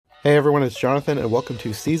Hey everyone, it's Jonathan, and welcome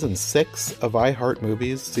to Season 6 of iHeart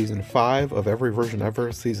Movies, Season 5 of Every Version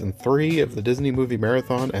Ever, Season 3 of the Disney Movie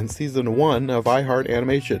Marathon, and Season 1 of iHeart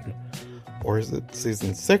Animation. Or is it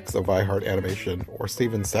Season 6 of iHeart Animation? Or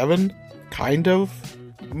Season 7? Kind of?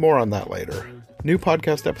 More on that later. New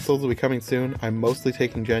podcast episodes will be coming soon. I'm mostly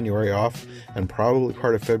taking January off, and probably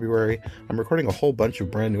part of February. I'm recording a whole bunch of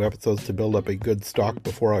brand new episodes to build up a good stock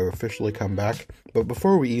before I officially come back. But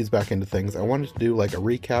before we ease back into things, I wanted to do like a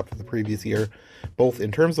recap of the previous year, both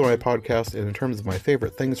in terms of my podcast and in terms of my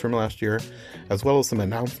favorite things from last year, as well as some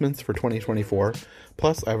announcements for 2024.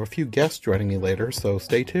 Plus, I have a few guests joining me later, so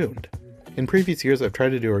stay tuned. In previous years, I've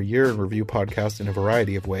tried to do a year in review podcast in a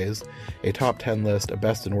variety of ways. A top 10 list, a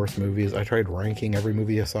best and worst movies. I tried ranking every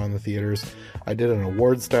movie I saw in the theaters. I did an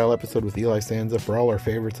awards style episode with Eli Sanza for all our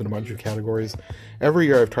favorites in a bunch of categories. Every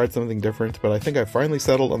year I've tried something different, but I think I finally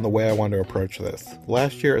settled on the way I want to approach this.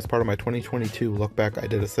 Last year, as part of my 2022 look back, I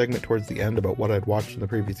did a segment towards the end about what I'd watched in the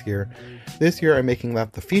previous year. This year I'm making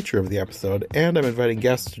that the feature of the episode, and I'm inviting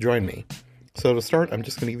guests to join me. So to start, I'm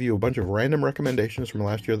just going to give you a bunch of random recommendations from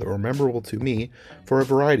last year that were memorable to me for a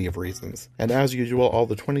variety of reasons. And as usual, all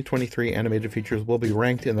the 2023 animated features will be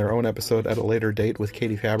ranked in their own episode at a later date with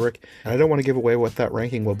Katie Fabric, and I don't want to give away what that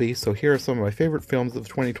ranking will be, so here are some of my favorite films of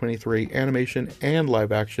 2023, animation and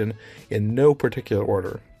live action, in no particular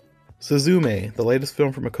order. Suzume, the latest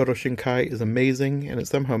film from Makoto Shinkai, is amazing, and it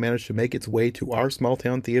somehow managed to make its way to our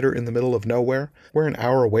small-town theater in the middle of nowhere. We're an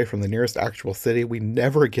hour away from the nearest actual city. We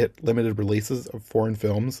never get limited releases of foreign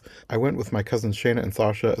films. I went with my cousins Shayna and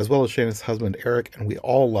Sasha, as well as Shayna's husband Eric, and we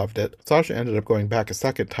all loved it. Sasha ended up going back a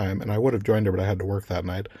second time, and I would have joined her, but I had to work that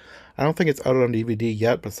night. I don't think it's out on DVD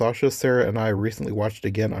yet, but Sasha, Sarah, and I recently watched it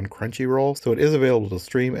again on Crunchyroll, so it is available to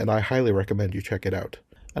stream, and I highly recommend you check it out.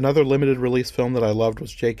 Another limited release film that I loved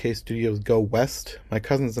was JK Studios' Go West. My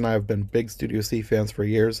cousins and I have been big Studio C fans for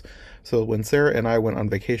years, so when Sarah and I went on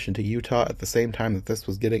vacation to Utah at the same time that this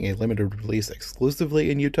was getting a limited release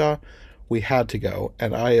exclusively in Utah, we had to go,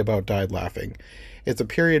 and I about died laughing. It's a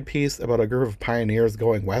period piece about a group of pioneers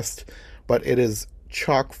going west, but it is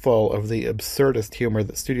chock full of the absurdist humor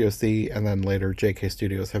that Studio C and then later JK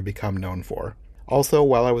Studios have become known for. Also,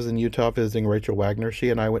 while I was in Utah visiting Rachel Wagner, she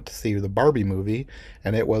and I went to see the Barbie movie,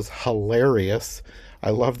 and it was hilarious. I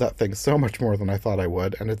love that thing so much more than I thought I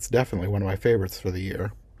would, and it's definitely one of my favorites for the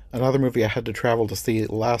year. Another movie I had to travel to see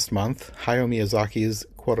last month, Hayao Miyazaki's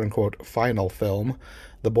quote-unquote final film,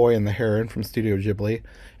 The Boy and the Heron from Studio Ghibli.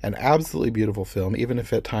 An absolutely beautiful film, even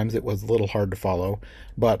if at times it was a little hard to follow,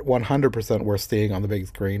 but 100% worth seeing on the big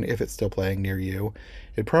screen if it's still playing near you.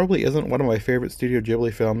 It probably isn't one of my favorite Studio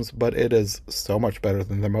Ghibli films, but it is so much better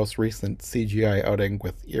than the most recent CGI outing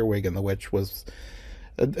with Earwig and the Witch was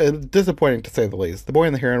disappointing to say the least. The Boy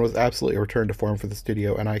and the Heron was absolutely a return to form for the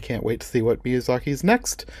studio, and I can't wait to see what Miyazaki's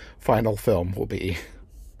next final film will be.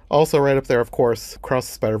 Also right up there, of course, Across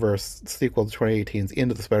the Spider-Verse, sequel to 2018's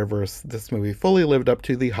Into the Spider-Verse. This movie fully lived up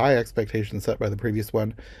to the high expectations set by the previous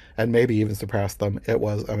one, and maybe even surpassed them. It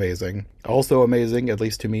was amazing. Also amazing, at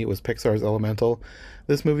least to me, was Pixar's Elemental.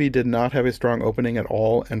 This movie did not have a strong opening at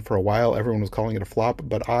all, and for a while everyone was calling it a flop,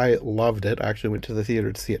 but I loved it. I actually went to the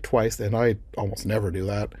theater to see it twice, and I almost never do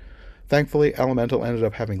that. Thankfully, Elemental ended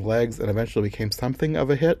up having legs and eventually became something of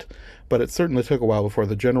a hit, but it certainly took a while before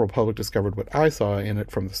the general public discovered what I saw in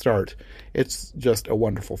it from the start. It's just a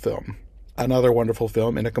wonderful film. Another wonderful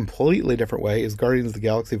film, in a completely different way, is Guardians of the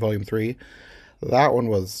Galaxy Volume 3. That one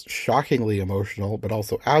was shockingly emotional, but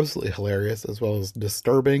also absolutely hilarious, as well as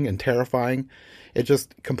disturbing and terrifying. It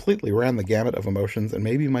just completely ran the gamut of emotions, and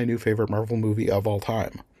maybe my new favorite Marvel movie of all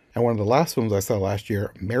time. And one of the last films I saw last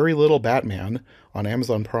year, Merry Little Batman, on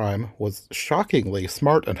Amazon Prime, was shockingly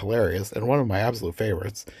smart and hilarious, and one of my absolute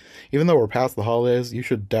favorites. Even though we're past the holidays, you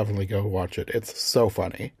should definitely go watch it. It's so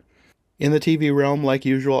funny. In the TV realm, like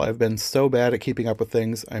usual, I've been so bad at keeping up with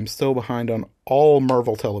things. I'm so behind on all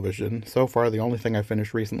Marvel television. So far, the only thing I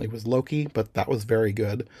finished recently was Loki, but that was very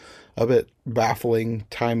good. A bit baffling,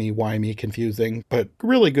 timey-wimey, confusing, but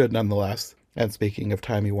really good nonetheless. And speaking of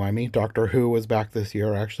timey-wimey, Doctor Who was back this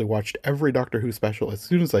year. I actually watched every Doctor Who special as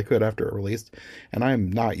soon as I could after it released, and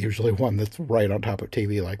I'm not usually one that's right on top of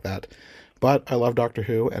TV like that. But I love Doctor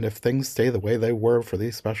Who, and if things stay the way they were for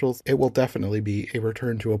these specials, it will definitely be a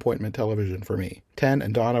return to appointment television for me. Ten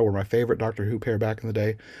and Donna were my favorite Doctor Who pair back in the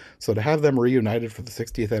day, so to have them reunited for the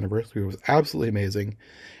 60th anniversary was absolutely amazing,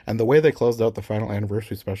 and the way they closed out the final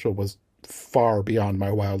anniversary special was far beyond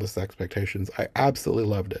my wildest expectations. I absolutely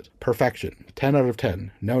loved it. Perfection. 10 out of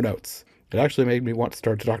 10. No notes. It actually made me want to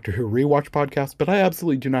start a Doctor Who rewatch podcast, but I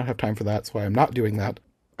absolutely do not have time for that, so I am not doing that,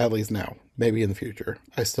 at least now. Maybe in the future.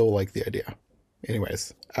 I still like the idea.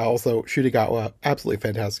 Anyways, also, Shudigawa, absolutely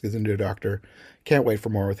fantastic as a new Doctor. Can't wait for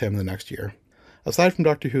more with him the next year. Aside from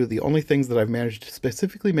Doctor Who, the only things that I've managed to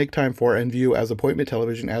specifically make time for and view as appointment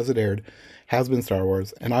television as it aired has been Star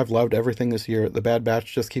Wars, and I've loved everything this year. The Bad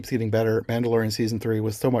Batch just keeps getting better. Mandalorian Season 3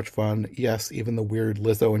 was so much fun. Yes, even the weird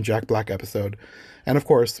Lizzo and Jack Black episode. And of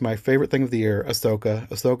course, my favorite thing of the year, Ahsoka.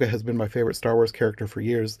 Ahsoka has been my favorite Star Wars character for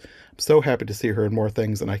years. I'm so happy to see her in more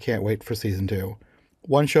things, and I can't wait for Season 2.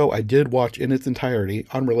 One show I did watch in its entirety,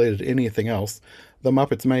 unrelated to anything else, The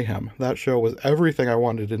Muppets Mayhem. That show was everything I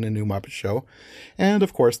wanted in a new Muppet show. And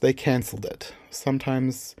of course, they canceled it.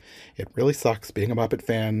 Sometimes it really sucks being a Muppet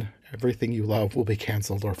fan. Everything you love will be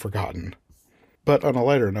canceled or forgotten. But on a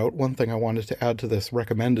lighter note, one thing I wanted to add to this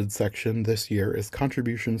recommended section this year is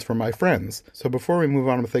contributions from my friends. So before we move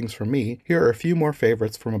on to things from me, here are a few more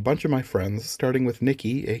favorites from a bunch of my friends, starting with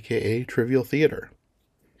Nikki, aka Trivial Theater.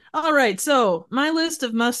 All right, so my list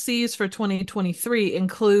of must-sees for 2023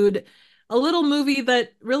 include a little movie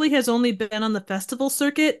that really has only been on the festival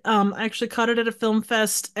circuit. I actually caught it at a film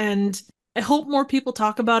fest, and I hope more people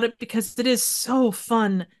talk about it because it is so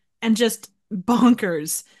fun and just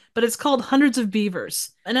bonkers. But it's called Hundreds of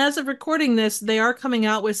Beavers. And as of recording this, they are coming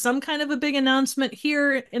out with some kind of a big announcement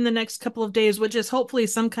here in the next couple of days, which is hopefully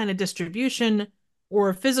some kind of distribution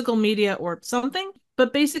or physical media or something.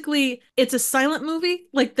 But basically, it's a silent movie.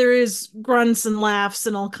 Like there is grunts and laughs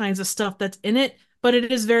and all kinds of stuff that's in it, but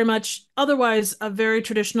it is very much otherwise a very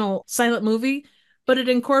traditional silent movie. But it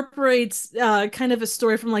incorporates kind of a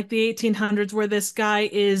story from like the 1800s where this guy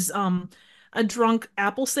is a drunk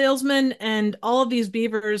apple salesman, and all of these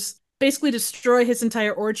beavers basically destroy his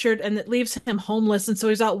entire orchard, and it leaves him homeless. And so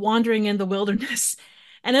he's out wandering in the wilderness.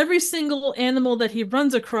 And every single animal that he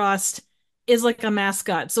runs across is like a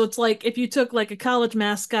mascot. So it's like if you took like a college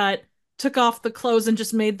mascot, took off the clothes and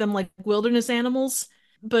just made them like wilderness animals.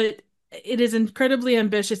 But it is incredibly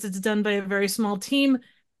ambitious. It's done by a very small team.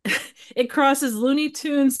 It crosses Looney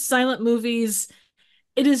Tunes, silent movies.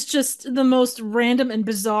 It is just the most random and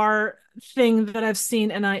bizarre thing that I've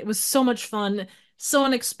seen, and it was so much fun, so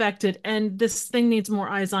unexpected, and this thing needs more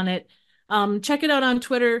eyes on it. Check it out on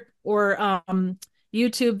Twitter or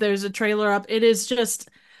YouTube. There's a trailer up. It is just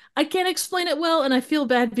I can't explain it well, and I feel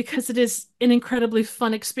bad because it is an incredibly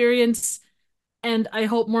fun experience, and I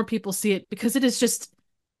hope more people see it because it is just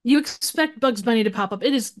you expect Bugs Bunny to pop up.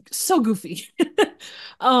 It is so goofy.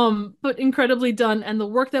 But incredibly done, and the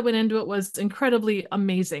work that went into it was incredibly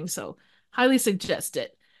amazing. So highly suggest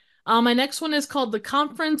it. My next one is called The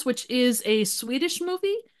Conference, which is a Swedish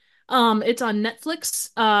movie. It's on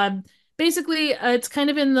Netflix. Basically, it's kind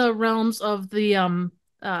of in the realms of the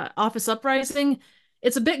Office Uprising.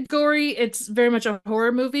 It's a bit gory. It's very much a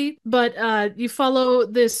horror movie, but you follow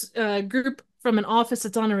this group from an office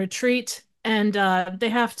that's on a retreat, and they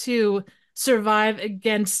have to survive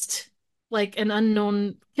against like an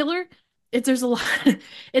unknown killer. There's a lot.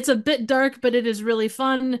 It's a bit dark, but it is really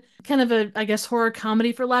fun. Kind of a, I guess, horror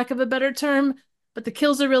comedy for lack of a better term. But the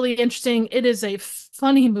kills are really interesting. It is a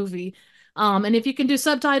funny movie. And if you can do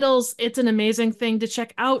subtitles, it's an amazing thing to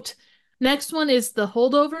check out. Next one is The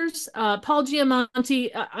Holdovers. Paul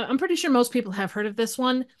Giamatti. I'm pretty sure most people have heard of this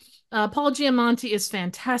one. Paul Giamatti is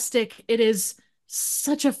fantastic. It is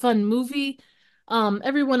such a fun movie.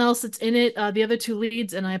 Everyone else that's in it, the other two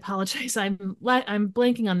leads, and I apologize, I'm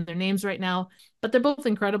blanking on their names right now, but they're both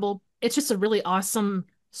incredible. It's just a really awesome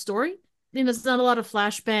story. You know, it's not a lot of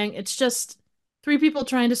flashbang. It's just three people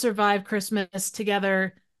trying to survive Christmas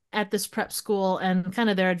together at this prep school and kind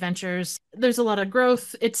of their adventures. There's a lot of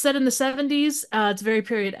growth. It's set in the 70s. It's very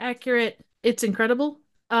period accurate. It's incredible.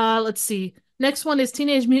 Let's see. Next one is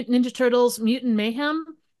Teenage Mutant Ninja Turtles Mutant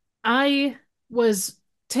Mayhem. I was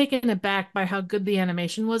taken aback by how good the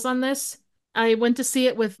animation was on this. I went to see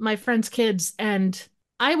it with my friend's kids, and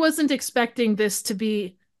I wasn't expecting this to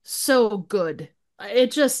be so good.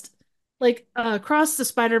 It just like Across the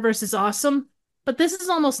Spider-Verse is awesome, but this is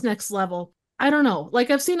almost next level. I don't know.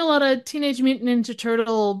 Like I've seen a lot of Teenage Mutant Ninja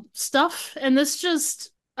Turtle stuff, and this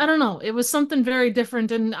just I don't know. It was something very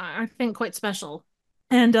different and I think quite special.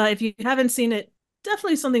 And if you haven't seen it,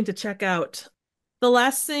 definitely something to check out. The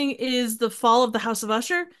last thing is The Fall of the House of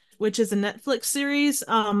Usher, which is a Netflix series.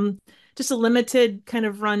 Just a limited kind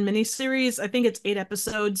of run miniseries. I think it's 8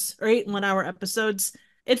 episodes or 8 1-hour episodes.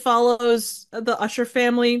 It follows the Usher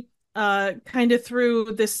family kind of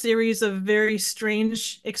through this series of very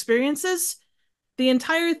strange experiences. The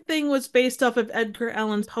entire thing was based off of Edgar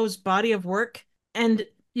Allan Poe's body of work, and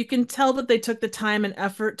you can tell that they took the time and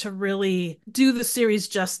effort to really do the series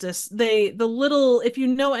justice. The little, if you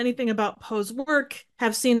know anything about Poe's work,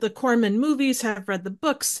 have seen the Corman movies, have read the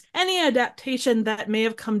books, any adaptation that may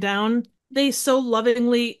have come down They so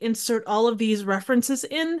lovingly insert all of these references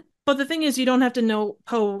in. But the thing is, you don't have to know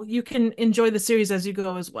Poe. You can enjoy the series as you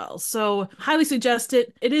go as well. So, highly suggest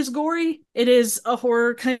it. It is gory, it is a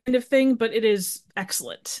horror kind of thing, but it is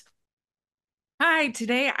excellent. Hi,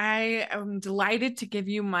 today I am delighted to give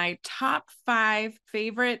you my top 5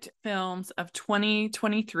 favorite films of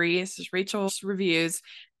 2023. This is Rachel's reviews.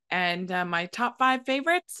 And my top 5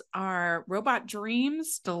 favorites are Robot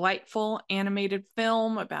Dreams, delightful animated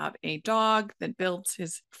film about a dog that builds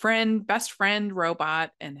his best friend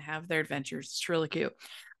robot and have their adventures. It's really cute.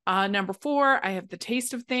 Number 4, I have The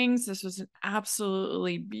Taste of Things. This was an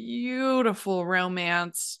absolutely beautiful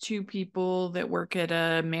romance. Two people that work at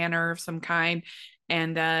a manor of some kind,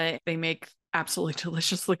 and they make absolutely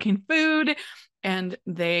delicious looking food, and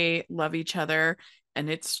they love each other, and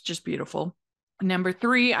it's just beautiful. Number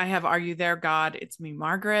 3, I have Are You There, God? It's Me,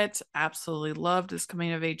 Margaret. Absolutely loved this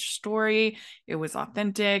coming of age story. It was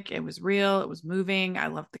authentic, it was real, it was moving. I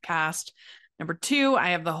loved the cast. Number 2, I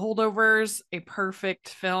have The Holdovers, a perfect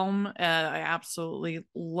film. I absolutely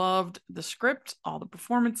loved the script, all the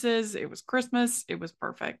performances. It was Christmas. It was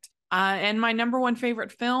perfect. And my number 1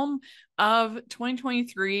 favorite film of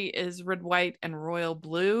 2023 is Red, White, and Royal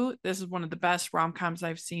Blue. This is one of the best rom-coms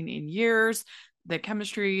I've seen in years. The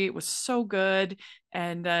chemistry was so good,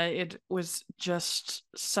 and it was just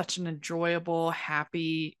such an enjoyable,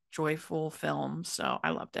 happy, joyful film. So I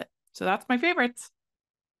loved it. So that's my favorites.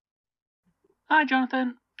 Hi,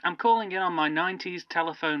 Jonathan. I'm calling in on my 90s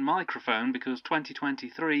telephone microphone because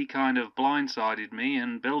 2023 kind of blindsided me,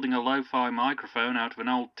 and building a lo-fi microphone out of an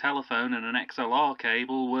old telephone and an XLR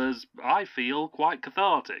cable was, I feel, quite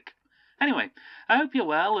cathartic. Anyway, I hope you're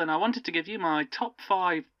well, and I wanted to give you my top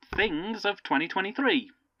 5 things of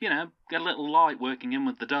 2023. You know, get a little light working in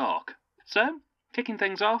with the dark. So, kicking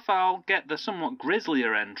things off, I'll get the somewhat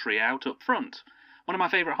grislier entry out up front. One of my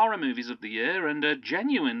favourite horror movies of the year, and a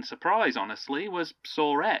genuine surprise, honestly, was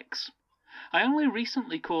Saw X. I only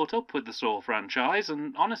recently caught up with the Saw franchise,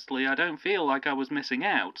 and honestly, I don't feel like I was missing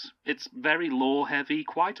out. It's very lore-heavy,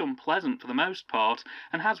 quite unpleasant for the most part,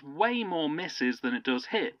 and has way more misses than it does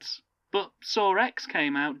hits. But Saw X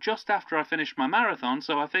came out just after I finished my marathon,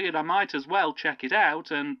 so I figured I might as well check it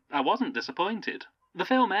out, and I wasn't disappointed. The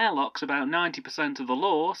film airlocks about 90% of the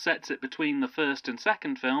lore, sets it between the first and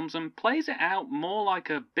second films, and plays it out more like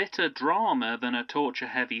a bitter drama than a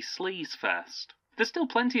torture-heavy sleaze fest. There's still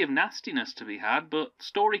plenty of nastiness to be had, but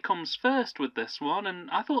story comes first with this one,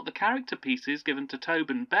 and I thought the character pieces given to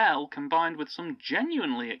Tobin Bell, combined with some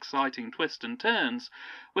genuinely exciting twists and turns,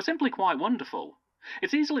 were simply quite wonderful.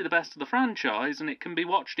 It's easily the best of the franchise, and it can be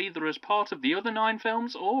watched either as part of the other 9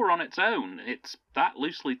 films or on its own. It's that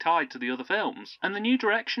loosely tied to the other films. And the new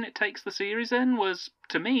direction it takes the series in was,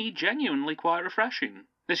 to me, genuinely quite refreshing.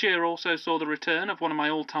 This year also saw the return of one of my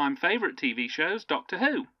all-time favourite TV shows, Doctor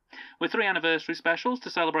Who. With 3 anniversary specials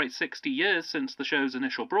to celebrate 60 years since the show's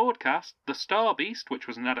initial broadcast, The Star Beast, which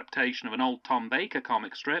was an adaptation of an old Tom Baker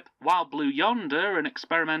comic strip, Wild Blue Yonder, an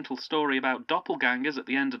experimental story about doppelgangers at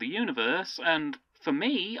the end of the universe, and, for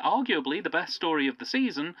me, arguably the best story of the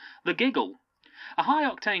season, The Giggle. A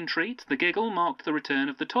high-octane treat, The Giggle marked the return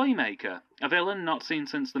of the Toymaker, a villain not seen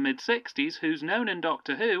since the mid-60s who's known in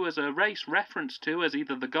Doctor Who as a race referenced to as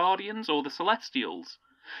either the Guardians or the Celestials.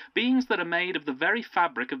 Beings that are made of the very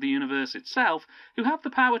fabric of the universe itself, who have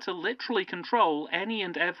the power to literally control any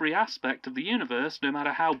and every aspect of the universe, no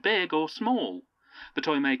matter how big or small. The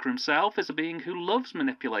Toymaker himself is a being who loves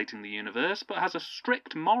manipulating the universe, but has a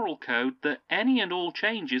strict moral code that any and all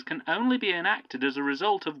changes can only be enacted as a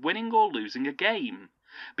result of winning or losing a game.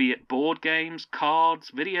 Be it board games,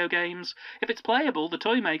 cards, video games, if it's playable, the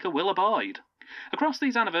Toymaker will abide. Across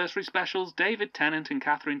these anniversary specials, David Tennant and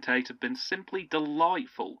Catherine Tate have been simply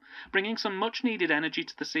delightful, bringing some much-needed energy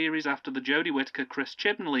to the series after the Jodie Whittaker-Chris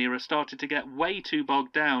Chibnall era started to get way too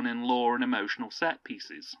bogged down in lore and emotional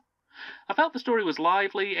set-pieces. I felt the story was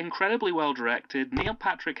lively, incredibly well-directed, Neil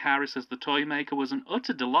Patrick Harris as the Toymaker was an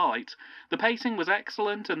utter delight, the pacing was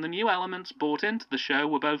excellent, and the new elements brought into the show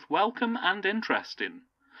were both welcome and interesting.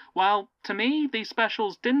 While, to me, these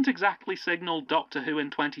specials didn't exactly signal Doctor Who in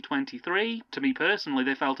 2023, to me personally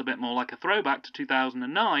they felt a bit more like a throwback to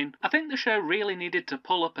 2009, I think the show really needed to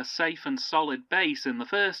pull up a safe and solid base in the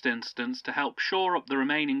first instance to help shore up the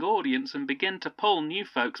remaining audience and begin to pull new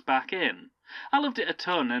folks back in. I loved it a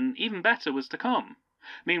ton, and even better was to come.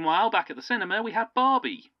 Meanwhile, back at the cinema, we had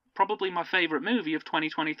Barbie, probably my favourite movie of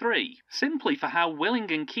 2023, simply for how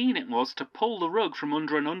willing and keen it was to pull the rug from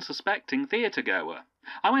under an unsuspecting theatre-goer.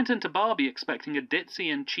 I went into Barbie expecting a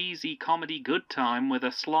ditzy and cheesy comedy good time with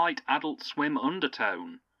a slight Adult Swim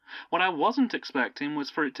undertone. What I wasn't expecting was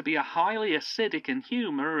for it to be a highly acidic in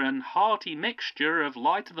humour and hearty mixture of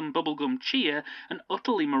lighter-than-bubblegum cheer and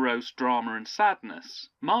utterly morose drama and sadness.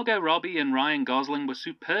 Margot Robbie and Ryan Gosling were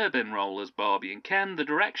superb in role as Barbie and Ken. The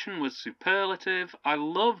direction was superlative. I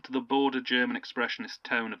loved the border German expressionist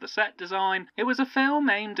tone of the set design. It was a film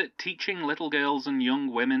aimed at teaching little girls and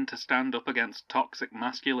young women to stand up against toxic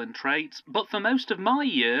masculine traits, but for most of my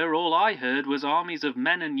year, all I heard was armies of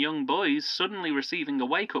men and young boys suddenly receiving a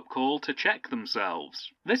wake-up call to check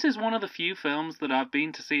themselves. This is one of the few films that I've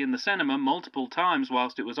been to see in the cinema multiple times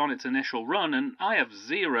whilst it was on its initial run, and I have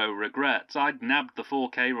zero regrets. I'd nabbed the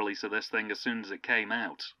 4K release of this thing as soon as it came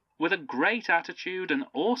out. With a great attitude, an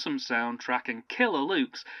awesome soundtrack, and killer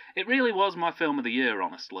looks, it really was my film of the year,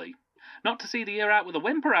 honestly. Not to see the year out with a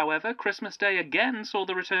whimper, however, Christmas Day again saw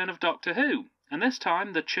the return of Doctor Who, and this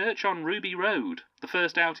time The Church on Ruby Road, the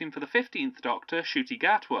first outing for the 15th Doctor, Ncuti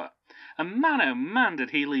Gatwa. And man oh man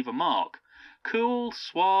did he leave a mark. Cool,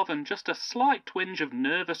 suave, and just a slight twinge of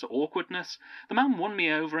nervous awkwardness, the man won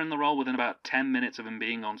me over in the role within about 10 minutes of him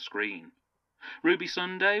being on screen. Ruby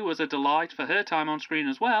Sunday was a delight for her time on screen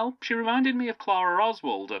as well. She reminded me of Clara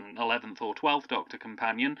Oswald, an 11th or 12th Doctor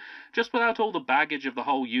companion, just without all the baggage of the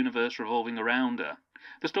whole universe revolving around her.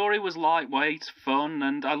 The story was lightweight, fun,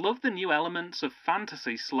 and I loved the new elements of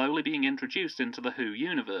fantasy slowly being introduced into the Who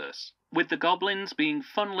universe, with the goblins being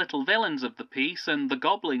fun little villains of the piece and the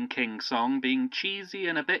Goblin King song being cheesy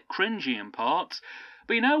and a bit cringy in parts.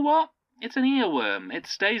 But you know what? It's an earworm. It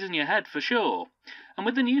stays in your head for sure. And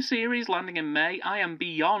with the new series landing in May, I am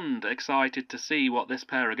beyond excited to see what this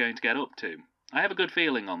pair are going to get up to. I have a good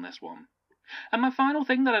feeling on this one. And my final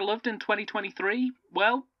thing that I loved in 2023,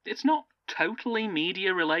 well, it's not totally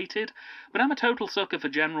media related, but I'm a total sucker for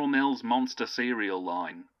General Mills' Monster cereal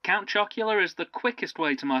line. Count Chocula is the quickest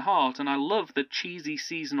way to my heart, and I love the cheesy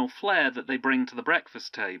seasonal flair that they bring to the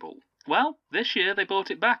breakfast table. Well, this year they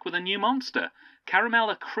brought it back with a new monster,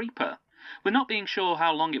 Caramella Creeper. With not being sure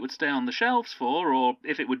how long it would stay on the shelves for, or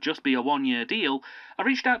if it would just be a one-year deal, I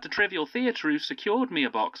reached out to Trivial Theatre, who secured me a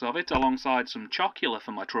box of it alongside some Chocula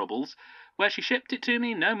for my troubles, where she shipped it to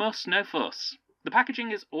me, no muss, no fuss. The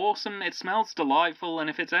packaging is awesome, it smells delightful, and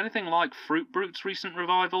if it's anything like Fruit Brutes' recent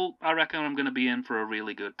revival, I reckon I'm going to be in for a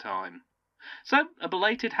really good time. So, a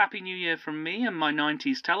belated Happy New Year from me and my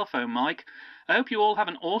 90s telephone mic. I hope you all have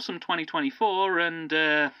an awesome 2024, and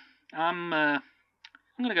I'm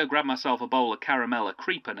going to go grab myself a bowl of Caramella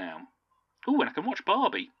Creeper now. Ooh, and I can watch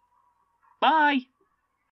Barbie. Bye!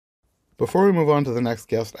 Before we move on to the next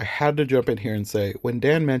guest, I had to jump in here and say, when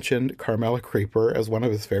Dan mentioned Carmella Creeper as one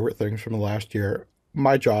of his favorite things from the last year,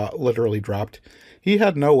 my jaw literally dropped. He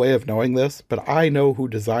had no way of knowing this, but I know who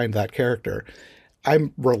designed that character.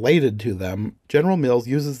 I'm related to them. General Mills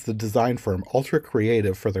uses the design firm Ultra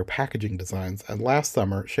Creative for their packaging designs, and last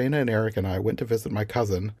summer, Shayna and Eric and I went to visit my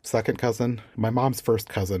cousin, second cousin, my mom's first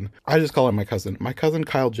cousin. I just call him my cousin. My cousin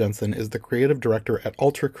Kyle Jensen is the creative director at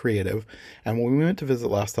Ultra Creative, and when we went to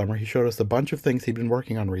visit last summer, he showed us a bunch of things he'd been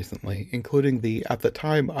working on recently, including the, at the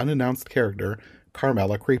time, unannounced character,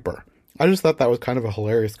 Carmella Creeper. I just thought that was kind of a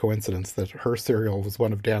hilarious coincidence that her cereal was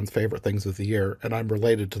one of Dan's favorite things of the year, and I'm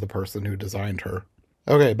related to the person who designed her.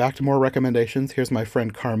 Okay, back to more recommendations. Here's my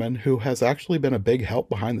friend Carmen, who has actually been a big help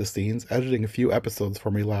behind the scenes, editing a few episodes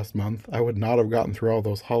for me last month. I would not have gotten through all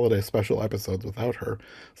those holiday special episodes without her,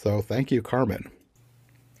 so thank you, Carmen.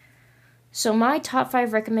 So my top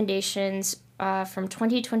 5 recommendations from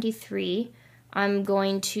 2023, I'm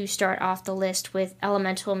going to start off the list with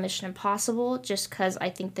Elemental Mission Impossible, just because I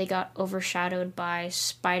think they got overshadowed by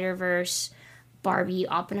Spider-Verse, Barbie,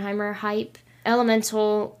 Oppenheimer hype.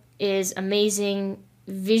 Elemental is amazing,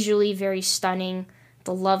 visually very stunning.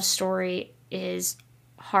 The love story is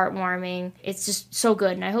heartwarming. It's just so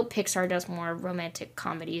good, and I hope Pixar does more romantic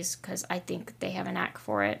comedies, because I think they have a knack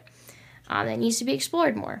for it. That needs to be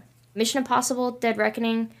explored more. Mission Impossible Dead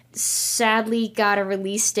Reckoning sadly got a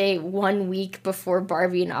release date 1 week before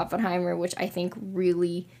Barbie and Oppenheimer, which I think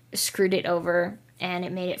really screwed it over, and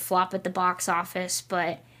it made it flop at the box office,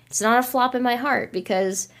 but it's not a flop in my heart,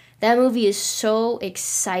 because that movie is so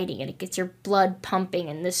exciting, and it gets your blood pumping,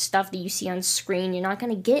 and this stuff that you see on screen you're not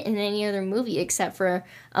going to get in any other movie except for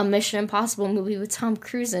a Mission Impossible movie with Tom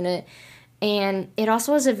Cruise in it. And it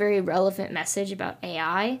also has a very relevant message about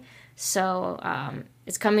AI, so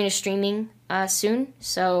it's coming to streaming soon,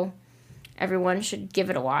 so everyone should give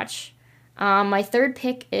it a watch. My third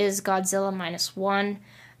pick is Godzilla Minus One.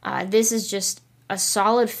 This is just a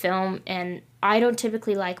solid film, and I don't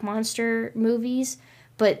typically like monster movies,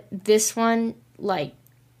 but this one,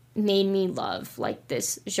 made me love,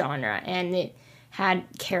 this genre, and it had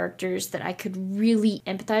characters that I could really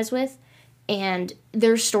empathize with, and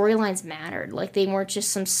their storylines mattered. Like, they weren't just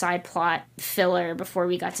some side plot filler before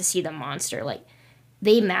we got to see the monster. Like,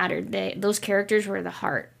 they mattered. Those characters were the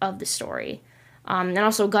heart of the story. And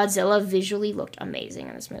also, Godzilla visually looked amazing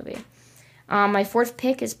in this movie. My fourth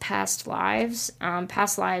pick is Past Lives.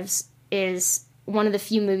 Past Lives is one of the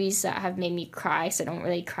few movies that have made me cry, so I don't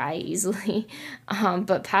really cry easily.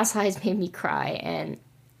 But Past Lives made me cry, and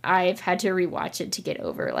I've had to rewatch it to get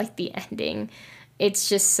over, like, the ending. It's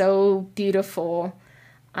just so beautiful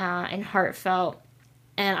and heartfelt,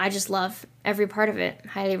 and I just love every part of it.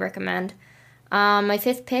 Highly recommend. My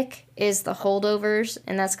fifth pick is The Holdovers,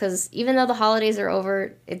 and that's because even though the holidays are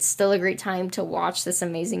over, it's still a great time to watch this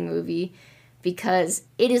amazing movie, because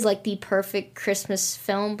it is like the perfect Christmas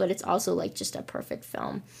film, but it's also like just a perfect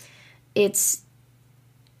film. I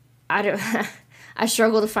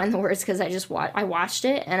struggle to find the words because I watched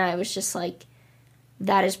it and I was just like,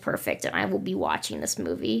 that is perfect, and I will be watching this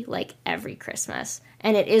movie like every Christmas.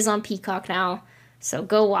 And it is on Peacock now, so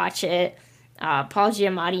go watch it. Paul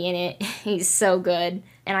Giamatti in it, he's so good,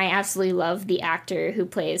 and I absolutely love the actor who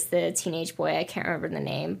plays the teenage boy. I can't remember the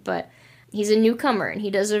name, but he's a newcomer and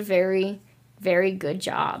he does a very, very good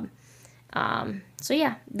job. So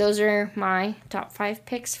yeah, those are my top 5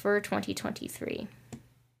 picks for 2023.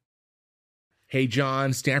 Hey,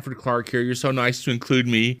 John, Stanford Clark here. You're so nice to include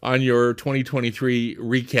me on your 2023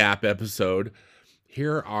 recap episode.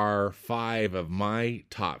 Here are 5 of my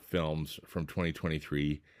top films from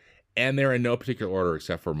 2023, and they're in no particular order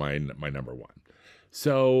except for my number 1.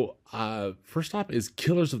 So, first up is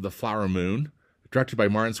Killers of the Flower Moon, directed by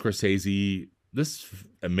Martin Scorsese. This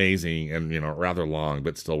amazing and, rather long,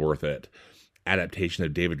 but still worth it, adaptation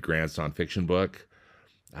of David Grant's nonfiction book.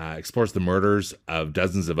 Explores the murders of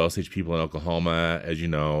dozens of Osage people in Oklahoma, as you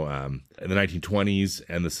know, in the 1920s,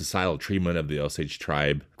 and the societal treatment of the Osage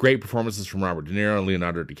tribe. Great performances from Robert De Niro and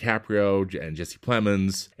Leonardo DiCaprio and Jesse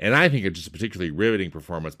Plemons, and I think it's just a particularly riveting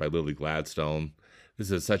performance by Lily Gladstone. This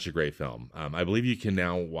is such a great film. I believe you can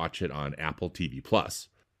now watch it on Apple TV+.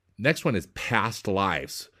 Next one is Past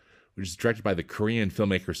Lives, which is directed by the Korean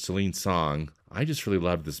filmmaker Celine Song. I just really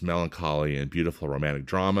loved this melancholy and beautiful romantic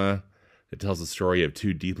drama. It tells the story of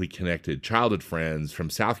 2 deeply connected childhood friends from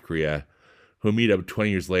South Korea who meet up 20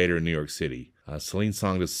 years later in New York City. Celine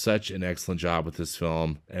Song does such an excellent job with this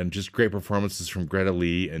film, and just great performances from Greta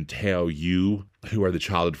Lee and Teo Yoo, who are the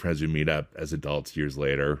childhood friends who meet up as adults years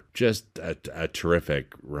later. Just a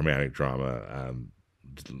terrific romantic drama.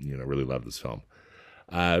 Really love this film.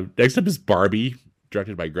 Next up is Barbie,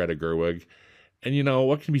 directed by Greta Gerwig. And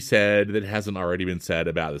what can be said that hasn't already been said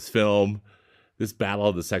about this film? This Battle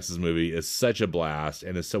of the Sexes movie is such a blast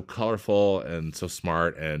and is so colorful and so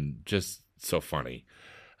smart and just so funny.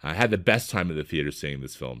 I had the best time at the theater seeing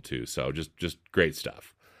this film too, so just great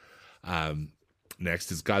stuff.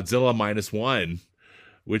 Next is Godzilla -1,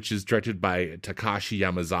 which is directed by Takashi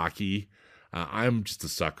Yamazaki. I'm just a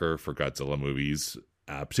sucker for Godzilla movies,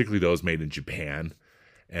 particularly those made in Japan,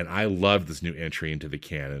 and I love this new entry into the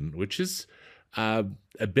canon, which is a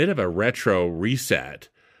bit of a retro reset,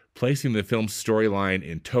 placing the film's storyline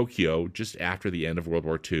in Tokyo just after the end of World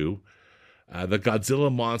War II. The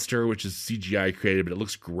Godzilla monster, which is CGI created, but it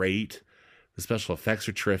looks great. The special effects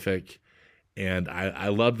are terrific. And I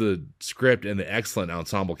love the script and the excellent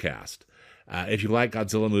ensemble cast. If you like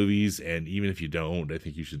Godzilla movies, and even if you don't, I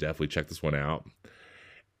think you should definitely check this one out.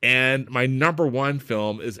 And my number 1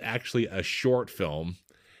 film is actually a short film.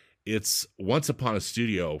 It's Once Upon a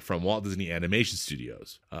Studio from Walt Disney Animation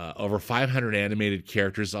Studios. Over 500 animated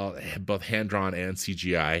characters, both hand-drawn and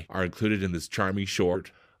CGI, are included in this charming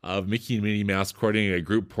short of Mickey and Minnie Mouse courting a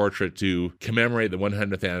group portrait to commemorate the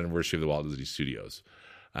 100th anniversary of the Walt Disney Studios.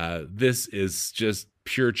 This is just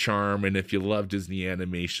pure charm, and if you love Disney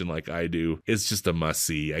animation like I do, it's just a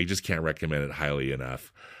must-see. I just can't recommend it highly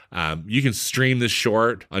enough. You can stream this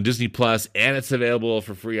short on Disney Plus, and it's available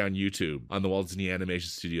for free on YouTube on the Walt Disney Animation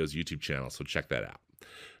Studios YouTube channel, so check that out.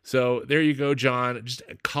 So there you go, John. Just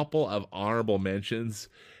a couple of honorable mentions,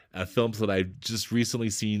 films that I've just recently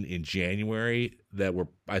seen in January that were,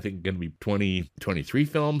 I think, going to be 2023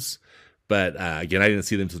 films. But again, I didn't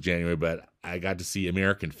see them until January, but I got to see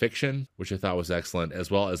American Fiction, which I thought was excellent,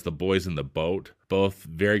 as well as The Boys in the Boat. Both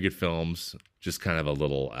very good films, just kind of a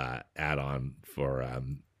little add-on for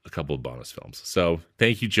a couple of bonus films. So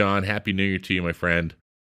thank you, John. Happy New Year to you, my friend.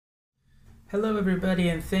 Hello, everybody,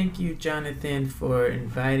 and thank you, Jonathan, for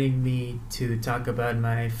inviting me to talk about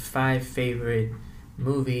my 5 favorite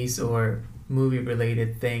movies or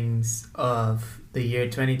movie-related things of the year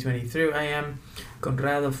 2023. I am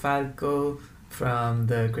Conrado Falco from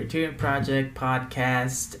the Criterion Project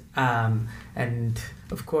podcast, and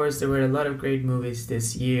of course there were a lot of great movies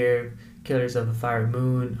this year. Killers of the Flower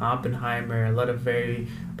Moon, Oppenheimer, a lot of very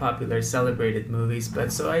popular celebrated movies.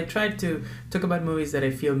 But so I tried to talk about movies that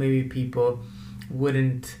I feel maybe people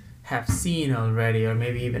wouldn't have seen already or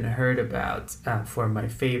maybe even heard about for my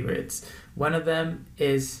favorites. One of them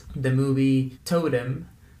is the movie Totem,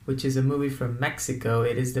 which is a movie from Mexico.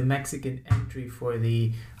 It is the Mexican entry for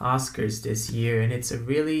the Oscars this year, and it's a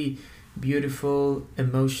really beautiful,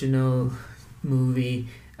 emotional movie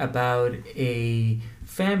about a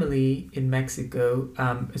family in Mexico,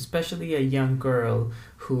 especially a young girl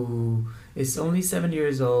who is only 7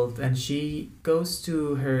 years old, and she goes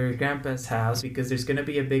to her grandpa's house because there's going to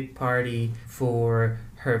be a big party for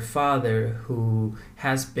her father, who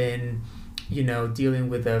has been, dealing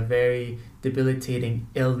with a very debilitating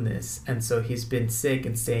illness, and so he's been sick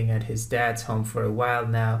and staying at his dad's home for a while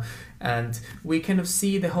now. And we kind of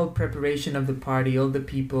see the whole preparation of the party, all the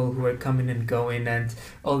people who are coming and going, and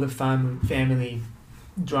all the family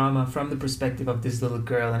drama from the perspective of this little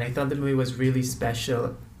girl. And I thought the movie was really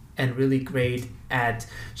special and really great at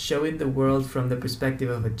showing the world from the perspective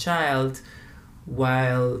of a child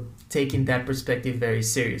while taking that perspective very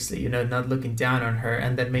seriously, not looking down on her.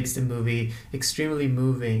 And that makes the movie extremely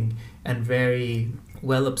moving and very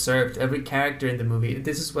well observed. Every character in the movie,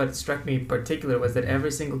 this is what struck me in particular, was that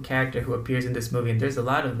every single character who appears in this movie, and there's a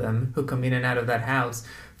lot of them who come in and out of that house,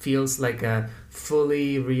 feels like a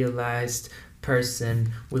fully realized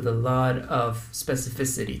person with a lot of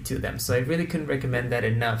specificity to them. So I really couldn't recommend that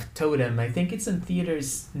enough. Totem, I think it's in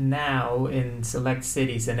theaters now in select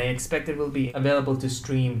cities, and I expect it will be available to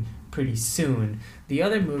stream pretty soon. The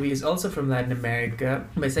other movie is also from Latin America.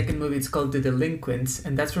 My second movie, it's called The Delinquents,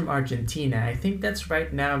 and that's from Argentina. I think that's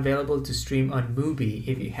right now available to stream on Mubi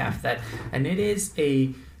if you have that. And it is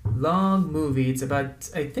a long movie. It's about,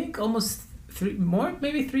 I think, almost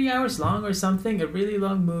maybe 3 hours long or something. A really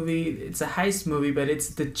long movie. It's a heist movie, but it's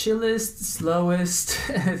the chillest, slowest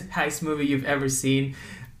heist movie you've ever seen.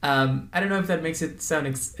 I don't know if that makes it sound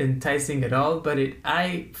enticing at all, but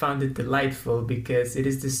I found it delightful because it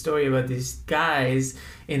is the story about these guys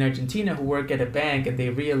in Argentina who work at a bank, and they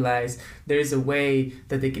realize there is a way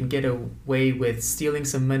that they can get away with stealing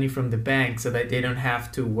some money from the bank so that they don't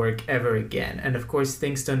have to work ever again. And of course,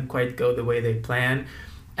 things don't quite go the way they plan.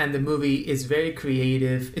 And the movie is very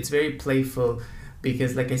creative. It's very playful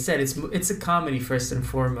because, like I said, it's a comedy first and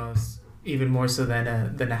foremost, even more so than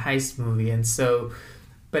a heist movie. And so,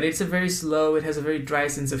 but it's a very slow. It has a very dry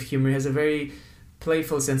sense of humor. It has a very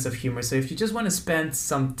playful sense of humor. So if you just want to spend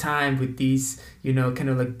some time with these, kind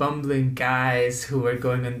of like bumbling guys who are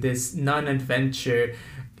going on this non-adventure,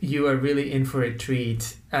 you are really in for a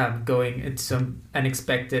treat, going into some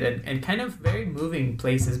unexpected and kind of very moving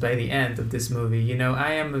places by the end of this movie.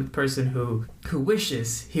 I am a person who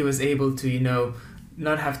wishes he was able to,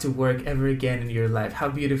 not have to work ever again in your life. How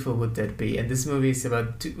beautiful would that be? And this movie is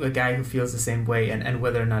about a guy who feels the same way and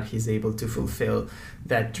whether or not he's able to fulfill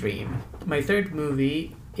that dream. My third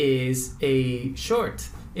movie is a short.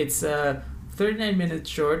 It's a 39-minute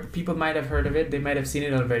short. People might have heard of it. They might have seen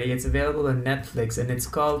it already. It's available on Netflix, and it's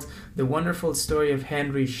called The Wonderful Story of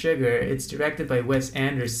Henry Sugar. It's directed by Wes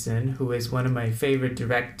Anderson, who is one of my favorite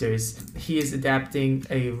directors. He is adapting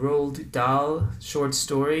a Roald Dahl short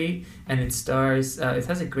story, and it stars, it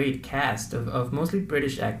has a great cast of mostly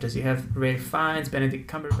British actors. You have Ralph Fiennes,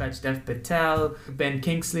 Benedict Cumberbatch, Dev Patel, Ben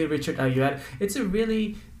Kingsley, Richard Ayoade. It's a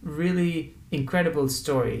really, really incredible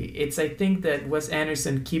story. I think that Wes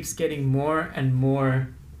Anderson keeps getting more and more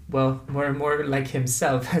like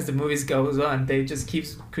himself as the movies goes on. They just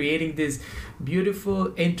keeps creating this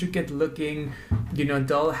beautiful, intricate looking,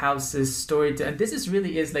 doll houses story. And this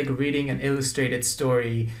really is like reading an illustrated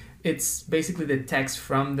story. It's basically the text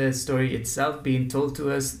from the story itself being told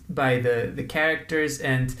to us by the characters,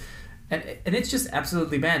 and it's just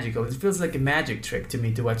absolutely magical. It feels like a magic trick to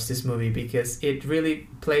me to watch this movie because it really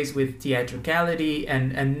plays with theatricality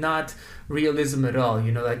and not realism at all.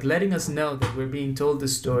 Like letting us know that we're being told the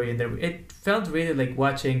story, and that it felt really like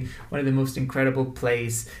watching one of the most incredible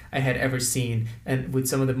plays I had ever seen, and with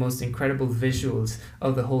some of the most incredible visuals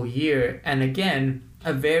of the whole year. And again,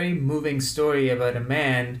 a very moving story about a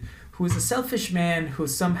man who's a selfish man who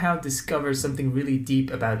somehow discovers something really deep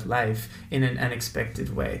about life in an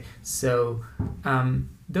unexpected way. So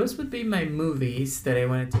those would be my movies that I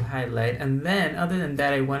wanted to highlight. And then, other than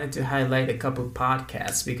that, I wanted to highlight a couple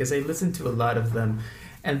podcasts because I listen to a lot of them.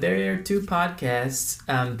 And there are two podcasts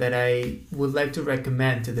that I would like to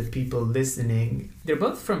recommend to the people listening. They're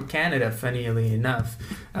both from Canada, funnily enough.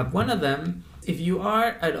 One of them If you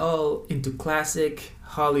are at all into classic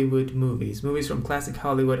Hollywood movies from classic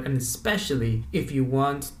Hollywood, and especially if you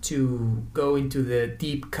want to go into the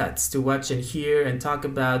deep cuts to watch and hear and talk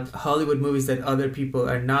about Hollywood movies that other people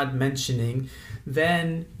are not mentioning,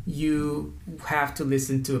 then you have to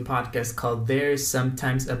listen to a podcast called There's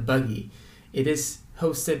Sometimes a Buggy. It is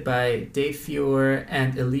hosted by Dave Fior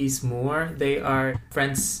and Elise Moore. They are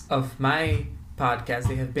friends of my podcast.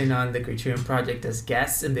 They have been on the Criterion Project as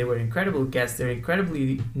guests, and they were incredible guests. They're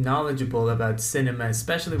incredibly knowledgeable about cinema,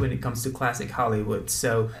 especially when it comes to classic Hollywood.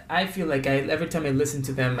 So I feel like every time I listen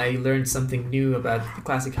to them, I learn something new about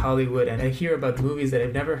classic Hollywood, and I hear about movies that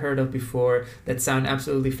I've never heard of before that sound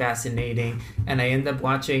absolutely fascinating, and I end up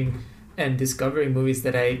watching and discovering movies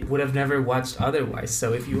that I would have never watched otherwise.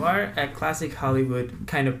 So if you are a classic Hollywood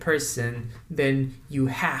kind of person, then you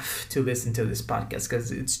have to listen to this podcast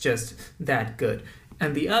because it's just that good.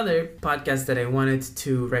 And the other podcast that I wanted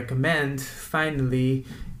to recommend, finally,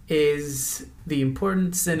 is the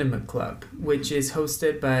Important Cinema Club, which is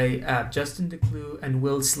hosted by Justin Decloux and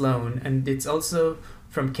Will Sloan, and it's also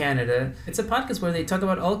from Canada. It's a podcast where they talk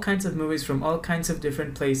about all kinds of movies from all kinds of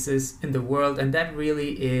different places in the world, and that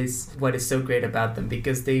really is what is so great about them,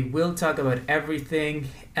 because they will talk about everything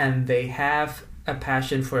and they have a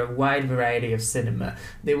passion for a wide variety of cinema.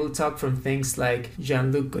 They will talk from things like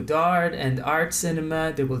Jean-Luc Godard and art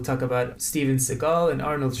cinema. They will talk about Steven Seagal and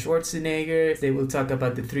Arnold Schwarzenegger. They will talk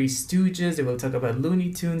about the Three Stooges. They will talk about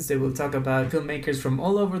Looney Tunes. They will talk about filmmakers from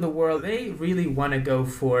all over the world. They really want to go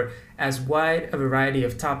for as wide a variety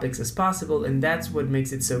of topics as possible, and that's what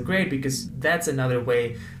makes it so great, because that's another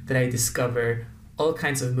way that I discover all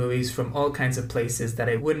kinds of movies from all kinds of places that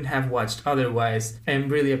I wouldn't have watched otherwise. I'm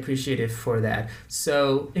really appreciative for that.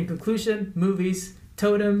 So, in conclusion, movies,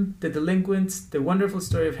 Totem, The Delinquents, The Wonderful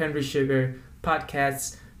Story of Henry Sugar,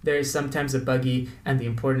 podcasts, There Is Sometimes a Buggy, and The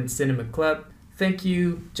Important Cinema Club. Thank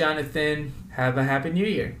you, Jonathan. Have a Happy New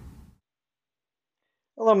Year.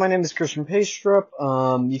 Hello, my name is Christian Paystrup.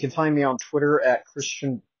 You can find me on Twitter at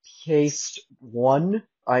ChristianPaste1.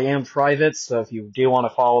 I am private, so if you do want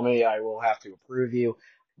to follow me, I will have to approve you.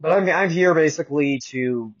 But I'm here basically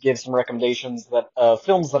to give some recommendations that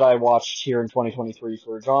films that I watched here in 2023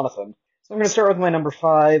 for Jonathan. So I'm going to start with my number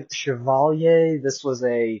 5, Chevalier. This was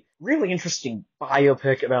a really interesting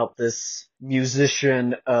biopic about this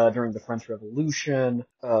musician during the French Revolution,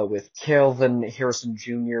 with Calvin Harrison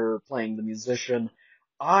Jr. playing the musician.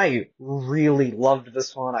 I really loved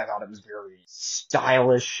this one. I thought it was very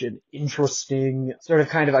stylish and interesting, sort of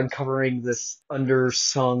kind of uncovering this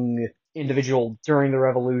undersung individual during the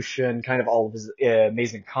revolution, kind of all of his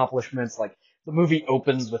amazing accomplishments. Like, the movie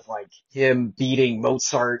opens with, like, him beating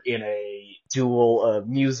Mozart in a duel of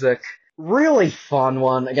music. Really fun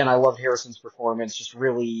one. Again, I loved Harrison's performance, just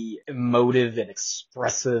really emotive and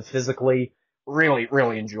expressive physically. Really,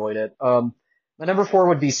 really enjoyed it. My number 4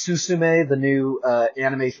 would be Suzume, the new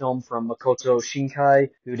anime film from Makoto Shinkai,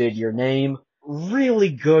 who did Your Name. Really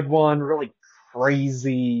good one, really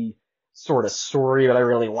crazy sort of story, but I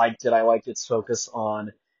really liked it. I liked its focus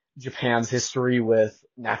on Japan's history with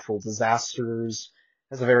natural disasters.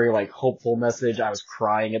 It has a very, like, hopeful message. I was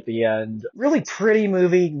crying at the end. Really pretty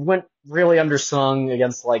movie. Went really undersung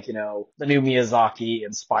against, like, you know, the new Miyazaki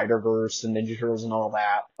and Spider-Verse and Ninja Turtles and all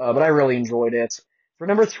that. But I really enjoyed it. For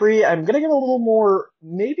number 3, I'm gonna get a little more,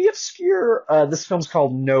 maybe obscure. This film's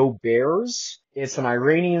called No Bears. It's an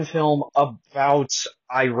Iranian film about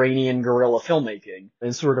Iranian guerrilla filmmaking,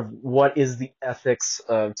 and sort of what is the ethics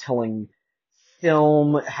of telling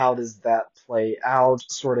film, how does that play out,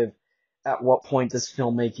 sort of at what point does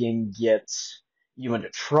filmmaking get you into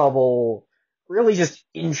trouble. Really just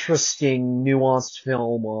interesting, nuanced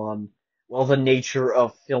film on, well, the nature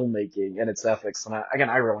of filmmaking and its ethics, and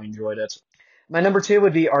I really enjoyed it. My number 2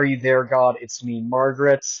 would be Are You There, God? It's Me,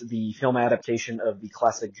 Margaret, the film adaptation of the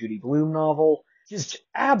classic Judy Blume novel. Just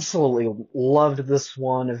absolutely loved this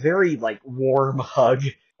one. A very, like, warm hug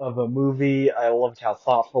of a movie. I loved how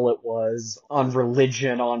thoughtful it was on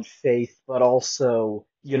religion, on faith, but also,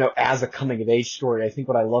 you know, as a coming-of-age story. I think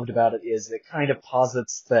what I loved about it is it kind of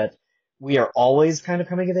posits that we are always kind of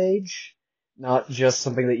coming of age, not just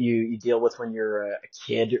something that you deal with when you're a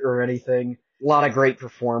kid or anything. A lot of great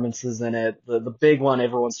performances in it. The big one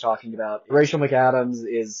everyone's talking about, Rachel McAdams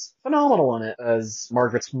is phenomenal in it as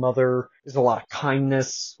Margaret's mother. There's a lot of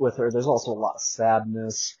kindness with her. There's also a lot of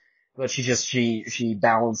sadness, but she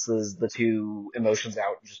balances the two emotions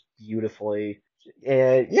out just beautifully.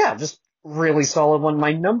 Yeah, just really solid one.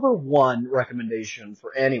 My number 1 recommendation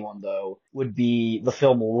for anyone, though, would be the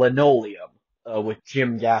film Linoleum, with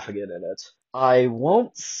Jim Gaffigan in it. I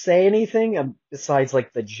won't say anything besides,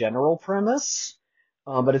 like, the general premise,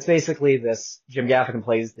 But it's basically this, Jim Gaffigan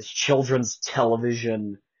plays this children's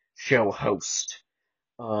television show host,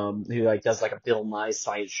 who like does like a Bill Nye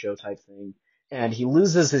science show type thing. And he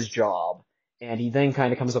loses his job, and he then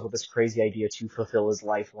kind of comes up with this crazy idea to fulfill his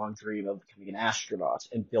lifelong dream of becoming an astronaut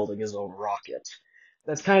and building his own rocket.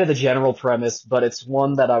 That's kind of the general premise, but it's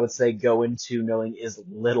one that I would say go into knowing as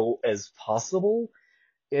little as possible.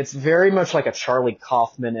 It's very much like a Charlie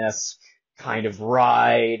Kaufman-esque kind of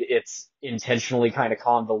ride. It's intentionally kind of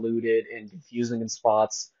convoluted and confusing in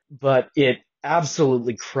spots, but it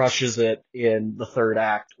absolutely crushes it in the third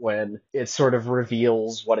act when it sort of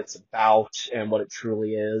reveals what it's about and what it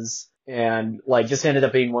truly is. And like just ended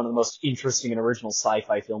up being one of the most interesting and original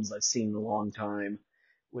sci-fi films I've seen in a long time.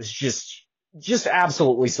 Was just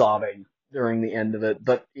absolutely sobbing during the end of it,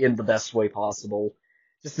 but in the best way possible.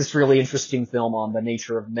 Just this really interesting film on the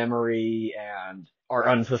nature of memory and our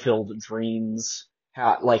unfulfilled dreams,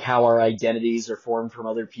 how our identities are formed from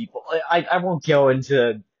other people. I won't go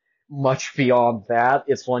into much beyond that.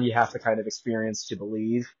 It's one you have to kind of experience to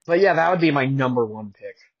believe. But yeah, that would be my number one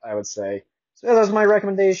pick, I would say. So yeah, those are my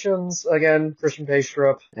recommendations. Again, Christian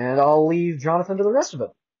Paystrup, and I'll leave Jonathan to the rest of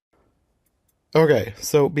it. Okay,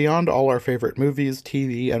 so beyond all our favorite movies,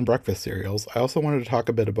 TV, and breakfast cereals, I also wanted to talk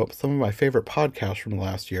a bit about some of my favorite podcasts from the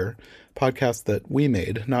last year. Podcasts that we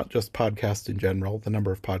made, not just podcasts in general. The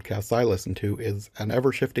number of podcasts I listen to is an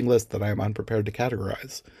ever-shifting list that I am unprepared to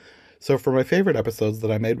categorize. So for my favorite episodes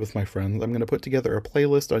that I made with my friends, I'm going to put together a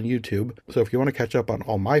playlist on YouTube. So if you want to catch up on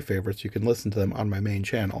all my favorites, you can listen to them on my main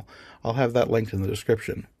channel. I'll have that linked in the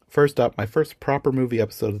description. First up, my first proper movie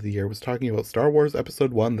episode of the year was talking about Star Wars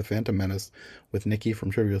Episode 1, The Phantom Menace, with Nikki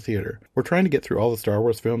from Trivial Theater. We're trying to get through all the Star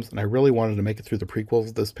Wars films, and I really wanted to make it through the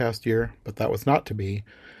prequels this past year, but that was not to be.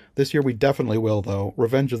 This year we definitely will, though.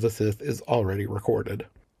 Revenge of the Sith is already recorded.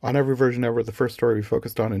 On Every Version Ever, the first story we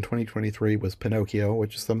focused on in 2023 was Pinocchio,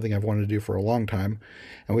 which is something I've wanted to do for a long time,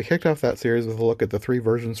 and we kicked off that series with a look at the 3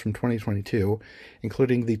 versions from 2022,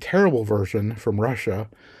 including the terrible version from Russia,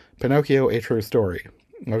 Pinocchio: A True Story.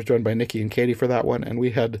 I was joined by Nikki and Katie for that one, and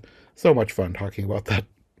we had so much fun talking about that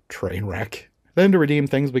train wreck. Then to redeem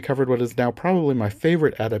things, we covered what is now probably my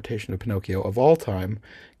favorite adaptation of Pinocchio of all time,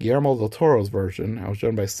 Guillermo del Toro's version. I was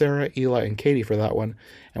joined by Sarah, Eli, and Katie for that one,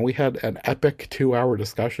 and we had an epic 2-hour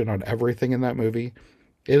discussion on everything in that movie.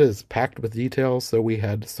 It is packed with details, so we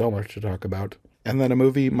had so much to talk about. And then a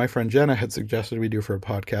movie my friend Jenna had suggested we do for a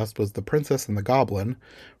podcast was The Princess and the Goblin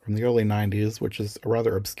from the early 90s, which is a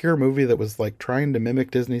rather obscure movie that was like trying to mimic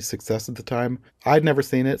Disney's success at the time. I'd never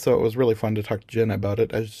seen it, so it was really fun to talk to Jenna about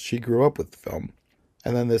it as she grew up with the film.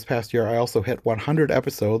 And then this past year, I also hit 100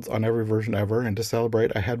 episodes on Every Version Ever, and to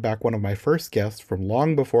celebrate, I had back one of my first guests from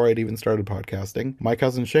long before I'd even started podcasting, my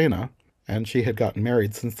cousin Shayna. And she had gotten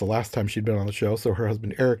married since the last time she'd been on the show, so her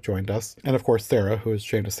husband Eric joined us. And of course, Sarah, who is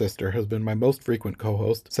Shayna's sister, has been my most frequent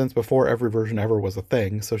co-host since before Every Version Ever was a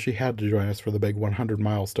thing, so she had to join us for the big 100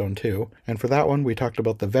 milestone too. And for that one, we talked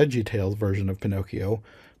about the VeggieTales version of Pinocchio,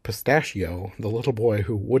 Pistachio, the little boy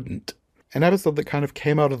who wouldn't. An episode that kind of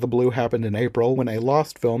came out of the blue happened in April when a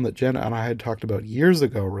lost film that Jenna and I had talked about years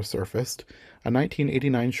ago resurfaced. A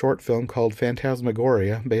 1989 short film called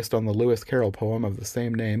Phantasmagoria, based on the Lewis Carroll poem of the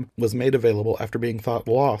same name, was made available after being thought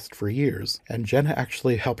lost for years, and Jenna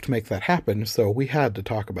actually helped make that happen, so we had to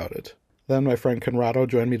talk about it. Then my friend Conrado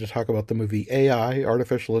joined me to talk about the movie AI,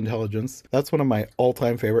 Artificial Intelligence. That's one of my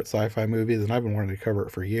all-time favorite sci-fi movies, and I've been wanting to cover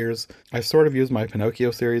it for years. I sort of used my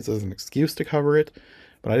Pinocchio series as an excuse to cover it,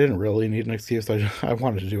 but I didn't really need an excuse, I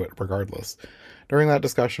wanted to do it regardless. During that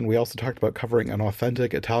discussion, we also talked about covering an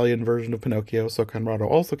authentic Italian version of Pinocchio, so Conrado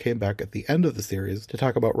also came back at the end of the series to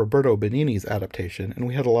talk about Roberto Benigni's adaptation, and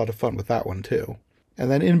we had a lot of fun with that one too.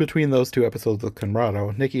 And then in between those 2 episodes with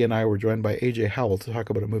Conrado, Nikki and I were joined by AJ Howell to talk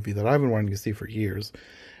about a movie that I've been wanting to see for years,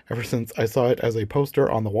 ever since I saw it as a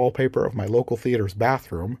poster on the wallpaper of my local theater's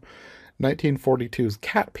bathroom, 1942's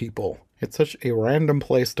Cat People. It's such a random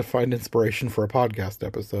place to find inspiration for a podcast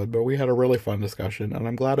episode, but we had a really fun discussion, and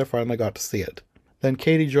I'm glad I finally got to see it. Then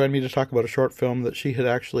Katie joined me to talk about a short film that she had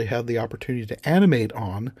actually had the opportunity to animate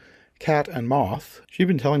on, Cat and Moth. She'd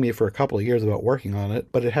been telling me for a couple of years about working on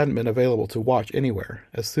it, but it hadn't been available to watch anywhere.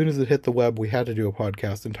 As soon as it hit the web, we had to do a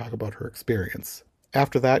podcast and talk about her experience.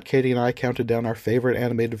 After that, Katie and I counted down our favorite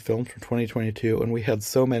animated films from 2022, and we had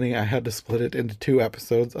so many I had to split it into 2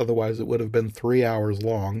 episodes, otherwise it would have been 3 hours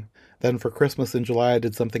long. Then for Christmas in July, I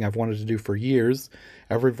did something I've wanted to do for years,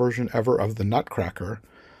 Every Version Ever of The Nutcracker.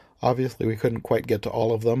 Obviously, we couldn't quite get to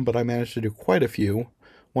all of them, but I managed to do quite a few.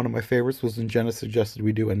 One of my favorites was when Jenna suggested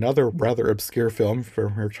we do another rather obscure film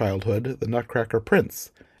from her childhood, The Nutcracker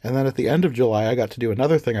Prince. And then at the end of July, I got to do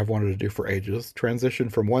another thing I've wanted to do for ages, transition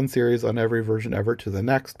from one series on every version ever to the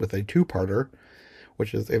next with a two-parter,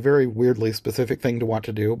 which is a very weirdly specific thing to want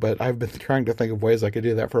to do, but I've been trying to think of ways I could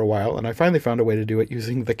do that for a while, and I finally found a way to do it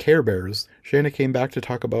using the Care Bears. Shayna came back to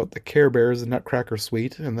talk about the Care Bears Nutcracker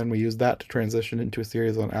Suite, and then we used that to transition into a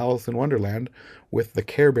series on Alice in Wonderland with the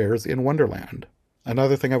Care Bears in Wonderland.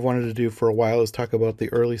 Another thing I've wanted to do for a while is talk about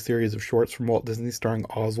the early series of shorts from Walt Disney starring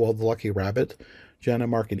Oswald the Lucky Rabbit. Jenna,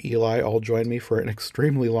 Mark, and Eli all joined me for an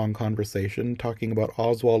extremely long conversation talking about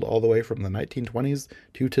Oswald all the way from the 1920s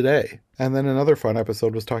to today. And then another fun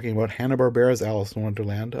episode was talking about Hanna-Barbera's Alice in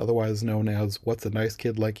Wonderland, otherwise known as What's a Nice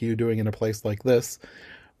Kid Like You Doing in a Place Like This,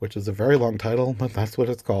 which is a very long title, but that's what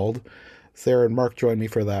it's called. Sarah and Mark joined me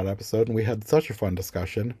for that episode, and we had such a fun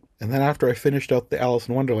discussion. And then after I finished out the Alice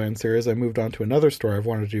in Wonderland series, I moved on to another story I've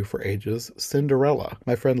wanted to do for ages, Cinderella.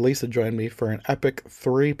 My friend Lisa joined me for an epic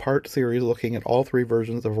 3-part series looking at all 3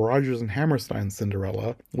 versions of Rodgers and Hammerstein's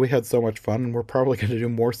Cinderella. We had so much fun, and we're probably going to do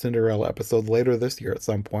more Cinderella episodes later this year at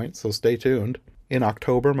some point, so stay tuned. In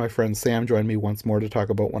October, my friend Sam joined me once more to talk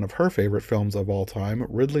about one of her favorite films of all time,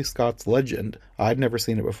 Ridley Scott's Legend. I'd never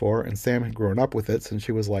seen it before, and Sam had grown up with it since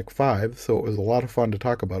she was like 5, so it was a lot of fun to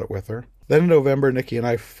talk about it with her. Then in November, Nikki and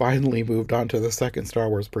I finally moved on to the second Star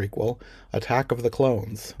Wars prequel, Attack of the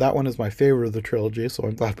Clones. That one is my favorite of the trilogy, so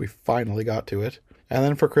I'm glad we finally got to it. And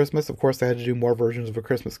then for Christmas, of course, I had to do more versions of A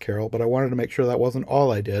Christmas Carol, but I wanted to make sure that wasn't all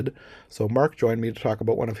I did, so Mark joined me to talk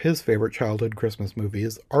about one of his favorite childhood Christmas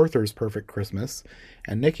movies, Arthur's Perfect Christmas,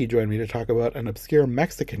 and Nikki joined me to talk about an obscure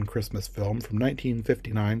Mexican Christmas film from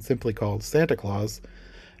 1959 simply called Santa Claus,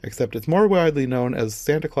 except it's more widely known as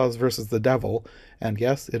Santa Claus vs. the Devil, and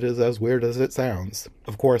yes, it is as weird as it sounds.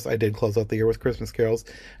 Of course, I did close out the year with Christmas carols,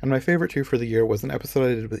 and my favorite 2 for the year was an episode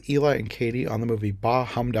I did with Eli and Katie on the movie Bah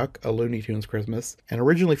Humduck, A Looney Tunes Christmas, and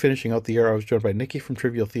originally finishing out the year I was joined by Nikki from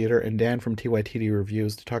Trivial Theater and Dan from TYTD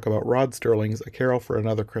Reviews to talk about Rod Sterling's A Carol for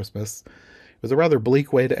Another Christmas. It was a rather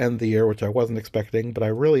bleak way to end the year, which I wasn't expecting, but I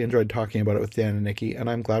really enjoyed talking about it with Dan and Nikki, and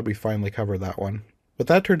I'm glad we finally covered that one. But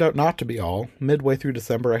that turned out not to be all. Midway through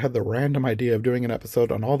December, I had the random idea of doing an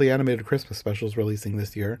episode on all the animated Christmas specials releasing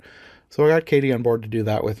this year, so I got Katie on board to do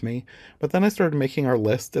that with me. But then I started making our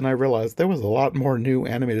list, and I realized there was a lot more new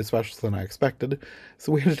animated specials than I expected,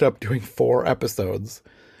 so we ended up doing 4 episodes.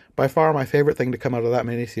 By far, my favorite thing to come out of that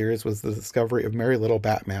miniseries was the discovery of Merry Little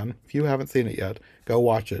Batman. If you haven't seen it yet, go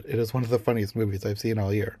watch it. It is one of the funniest movies I've seen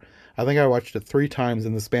all year. I think I watched it 3 times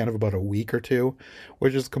in the span of about a week or 2,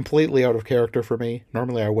 which is completely out of character for me.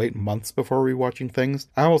 Normally I wait months before rewatching things.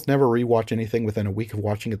 I almost never rewatch anything within a week of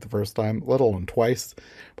watching it the first time, let alone twice.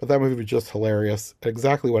 But that movie was just hilarious,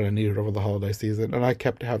 exactly what I needed over the holiday season, and I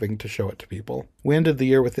kept having to show it to people. We ended the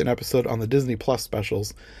year with an episode on the Disney Plus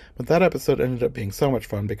specials, but that episode ended up being so much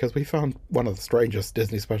fun because we found one of the strangest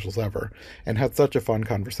Disney specials ever, and had such a fun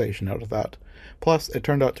conversation out of that. Plus, it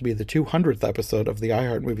turned out to be the 200th episode of the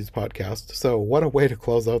iHeart Movies podcast, so what a way to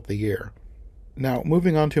close out the year. Now,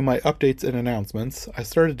 moving on to my updates and announcements, I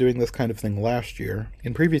started doing this kind of thing last year.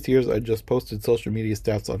 In previous years, I just posted social media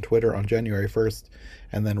stats on Twitter on January 1st,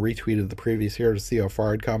 and then retweeted the previous year to see how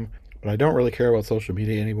far I'd come, but I don't really care about social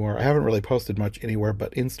media anymore. I haven't really posted much anywhere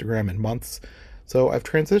but Instagram in months, so I've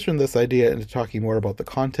transitioned this idea into talking more about the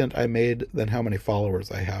content I made than how many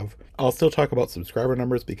followers I have. I'll still talk about subscriber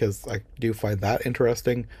numbers because I do find that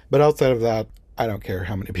interesting, but outside of that, I don't care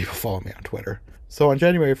how many people follow me on Twitter. So on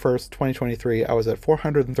January 1st, 2023, I was at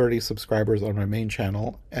 430 subscribers on my main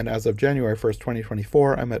channel, and as of January 1st,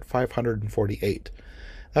 2024, I'm at 548.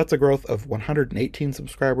 That's a growth of 118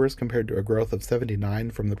 subscribers compared to a growth of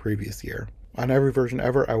 79 from the previous year. On Every Version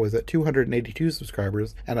Ever, I was at 282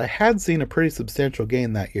 subscribers, and I had seen a pretty substantial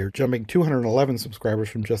gain that year, jumping 211 subscribers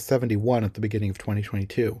from just 71 at the beginning of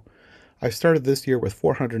 2022. I started this year with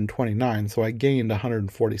 429, so I gained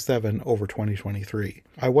 147 over 2023.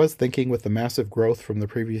 I was thinking with the massive growth from the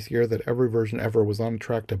previous year that Every Version Ever was on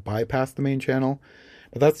track to bypass the main channel,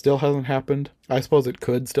 but that still hasn't happened. I suppose it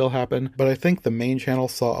could still happen, but I think the main channel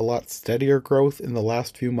saw a lot steadier growth in the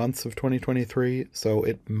last few months of 2023, so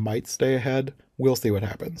it might stay ahead. We'll see what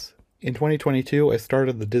happens. In 2022, I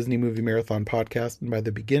started the Disney Movie Marathon podcast, and by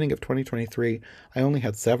the beginning of 2023, I only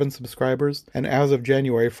had 7 subscribers, and as of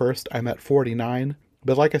January 1st, I'm at 49.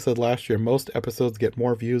 But like I said last year, most episodes get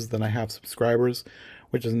more views than I have subscribers,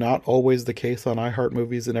 which is not always the case on iHeart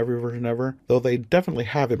Movies and Every Version Ever, though they definitely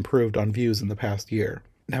have improved on views in the past year.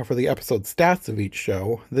 Now for the episode stats of each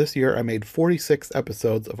show, this year I made 46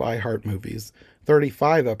 episodes of iHeart Movies,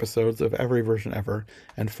 35 episodes of Every Version Ever,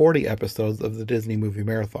 and 40 episodes of the Disney Movie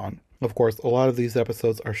Marathon. Of course, a lot of these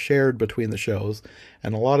episodes are shared between the shows,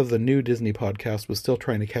 and a lot of the new Disney podcast was still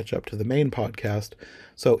trying to catch up to the main podcast.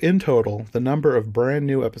 So in total, the number of brand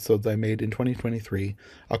new episodes I made in 2023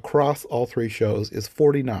 across all three shows is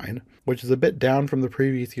 49, which is a bit down from the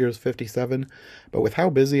previous year's 57, but with how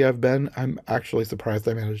busy I've been, I'm actually surprised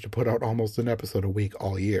I managed to put out almost an episode a week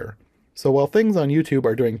all year. So while things on YouTube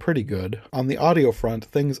are doing pretty good, on the audio front,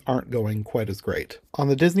 things aren't going quite as great. On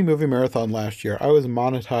the Disney Movie Marathon last year, I was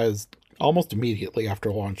monetized almost immediately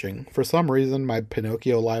after launching. For some reason, my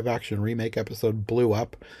Pinocchio live-action remake episode blew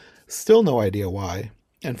up. Still no idea why.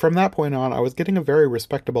 And from that point on, I was getting a very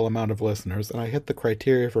respectable amount of listeners, and I hit the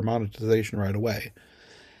criteria for monetization right away.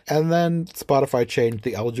 And then Spotify changed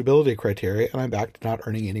the eligibility criteria, and I'm back to not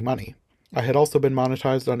earning any money. I had also been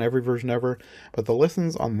monetized on Every Version Ever, but the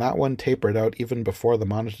listens on that one tapered out even before the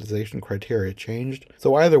monetization criteria changed.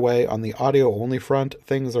 So either way, on the audio-only front,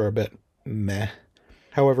 things are a bit meh.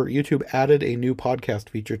 However, YouTube added a new podcast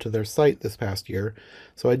feature to their site this past year,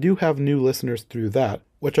 so I do have new listeners through that,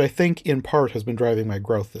 which I think in part has been driving my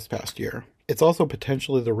growth this past year. It's also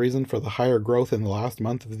potentially the reason for the higher growth in the last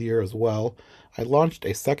month of the year as well. I launched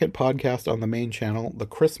a second podcast on the main channel, The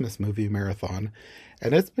Christmas Movie Marathon,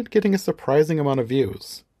 and it's been getting a surprising amount of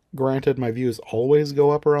views. Granted, my views always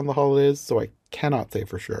go up around the holidays, so I cannot say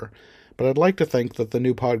for sure, but I'd like to think that the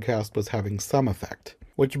new podcast was having some effect.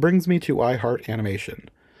 Which brings me to iHeart Animation.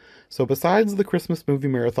 So besides the Christmas Movie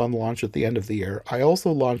Marathon launch at the end of the year, I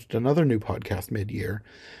also launched another new podcast mid-year,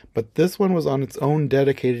 but this one was on its own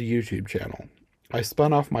dedicated YouTube channel. I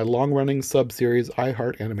spun off my long-running sub-series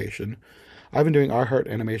iHeart Animation. I've been doing iHeart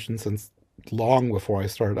Animation since long before I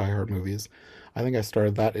started iHeart Movies. I think I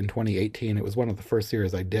started that in 2018. It was one of the first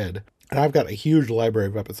series I did. And I've got a huge library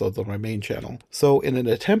of episodes on my main channel. So in an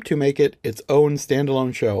attempt to make it its own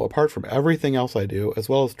standalone show, apart from everything else I do, as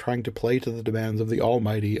well as trying to play to the demands of the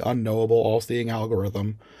almighty, unknowable, all-seeing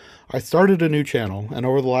algorithm, I started a new channel, and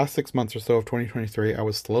over the last 6 months or so of 2023, I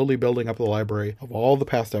was slowly building up the library of all the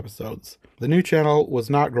past episodes. The new channel was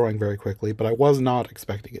not growing very quickly, but I was not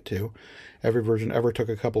expecting it to. Every Version Ever took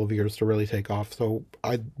a couple of years to really take off, so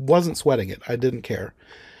I wasn't sweating it. I didn't care.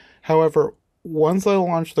 However, once I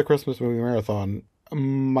launched the Christmas Movie Marathon,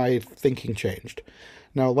 my thinking changed.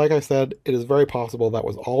 Now, like I said, it is very possible that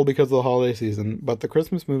was all because of the holiday season, but the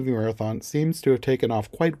Christmas Movie Marathon seems to have taken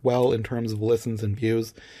off quite well in terms of listens and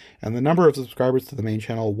views, and the number of subscribers to the main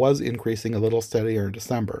channel was increasing a little steadier in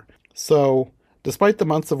December. So, despite the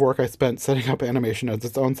months of work I spent setting up animation as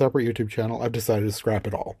its own separate YouTube channel, I've decided to scrap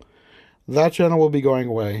it all. That channel will be going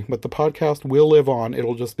away, but the podcast will live on.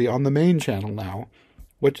 It'll just be on the main channel now,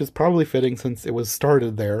 which is probably fitting since it was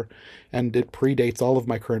started there, and it predates all of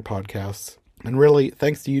my current podcasts. And really,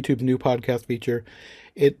 thanks to YouTube's new podcast feature,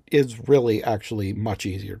 it is really actually much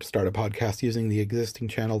easier to start a podcast using the existing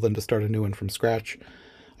channel than to start a new one from scratch.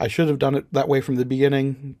 I should have done it that way from the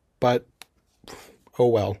beginning, but oh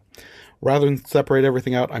well. Rather than separate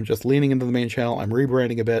everything out, I'm just leaning into the main channel. I'm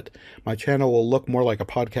rebranding a bit. My channel will look more like a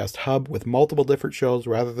podcast hub with multiple different shows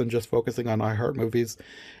rather than just focusing on iHeart Movies.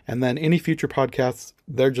 And then any future podcasts,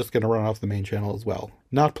 they're just going to run off the main channel as well.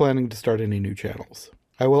 Not planning to start any new channels.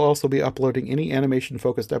 I will also be uploading any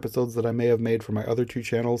animation-focused episodes that I may have made for my other two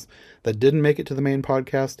channels that didn't make it to the main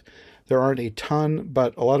podcast. There aren't a ton,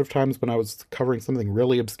 but a lot of times when I was covering something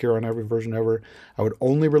really obscure on Every Version Ever, I would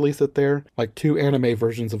only release it there, like 2 anime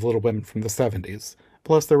versions of Little Women from the 70s.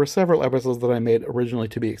 Plus, there were several episodes that I made originally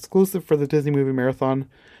to be exclusive for the Disney Movie Marathon,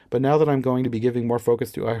 but now that I'm going to be giving more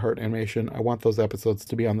focus to iHeart Animation, I want those episodes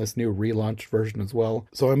to be on this new relaunched version as well,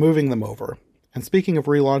 so I'm moving them over. And speaking of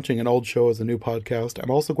relaunching an old show as a new podcast, I'm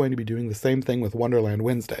also going to be doing the same thing with Wonderland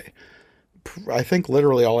Wednesday. I think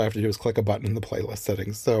literally all I have to do is click a button in the playlist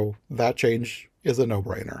settings, so that change is a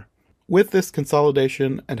no-brainer. With this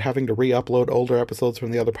consolidation and having to re-upload older episodes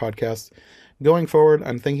from the other podcasts, going forward,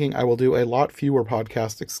 I'm thinking I will do a lot fewer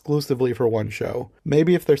podcasts exclusively for one show.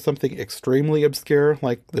 Maybe if there's something extremely obscure,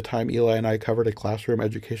 like the time Eli and I covered a classroom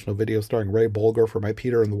educational video starring Ray Bolger for my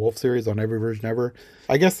Peter and the Wolf series on Every Version Ever,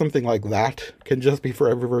 I guess something like that can just be for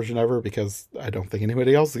Every Version Ever because I don't think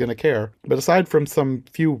anybody else is going to care. But aside from some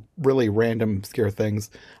few really random obscure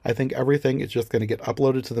things, I think everything is just going to get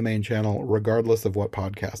uploaded to the main channel regardless of what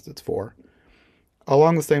podcast it's for.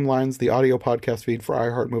 Along the same lines, the audio podcast feed for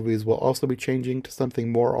iHeart Movies will also be changing to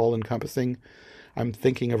something more all-encompassing. I'm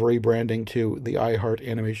thinking of rebranding to the iHeart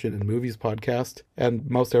Animation and Movies podcast, and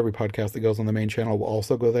most every podcast that goes on the main channel will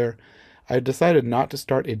also go there. I decided not to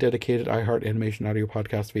start a dedicated iHeart Animation audio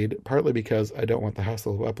podcast feed, partly because I don't want the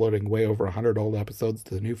hassle of uploading way over 100 old episodes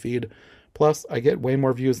to the new feed. Plus, I get way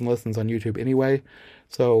more views and listens on YouTube anyway,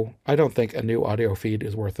 so I don't think a new audio feed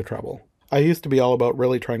is worth the trouble. I used to be all about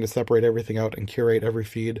really trying to separate everything out and curate every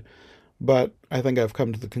feed, but I think I've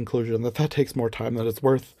come to the conclusion that that takes more time than it's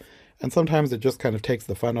worth, and sometimes it just kind of takes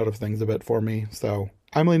the fun out of things a bit for me, so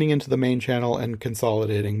I'm leaning into the main channel and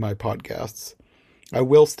consolidating my podcasts. I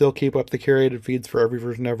will still keep up the curated feeds for Every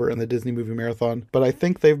Version Ever and the Disney Movie Marathon, but I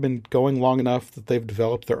think they've been going long enough that they've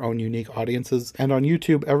developed their own unique audiences, and on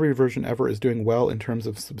YouTube, Every Version Ever is doing well in terms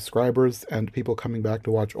of subscribers and people coming back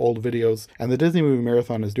to watch old videos, and the Disney Movie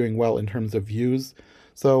Marathon is doing well in terms of views,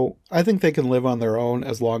 so I think they can live on their own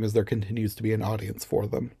as long as there continues to be an audience for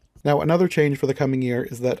them. Now, another change for the coming year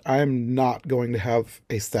is that I'm not going to have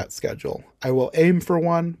a set schedule. I will aim for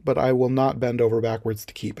one, but I will not bend over backwards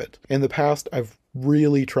to keep it. In the past, I've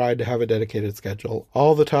really tried to have a dedicated schedule.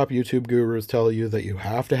 All the top YouTube gurus tell you that you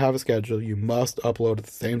have to have a schedule, you must upload at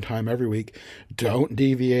the same time every week, don't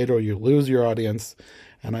deviate or you lose your audience,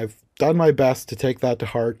 and I've done my best to take that to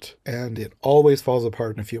heart, and it always falls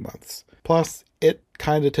apart in a few months. Plus, it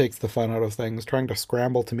kind of takes the fun out of things, trying to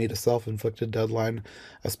scramble to meet a self-inflicted deadline,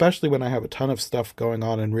 especially when I have a ton of stuff going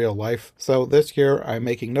on in real life. So this year, I'm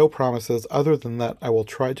making no promises other than that I will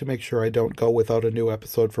try to make sure I don't go without a new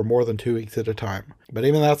episode for more than 2 weeks at a time. But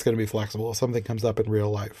even that's going to be flexible if something comes up in real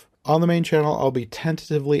life. On the main channel, I'll be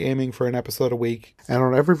tentatively aiming for an episode a week, and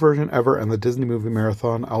on Every Version Ever and the Disney Movie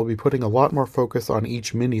Marathon, I'll be putting a lot more focus on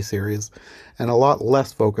each mini-series, and a lot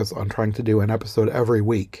less focus on trying to do an episode every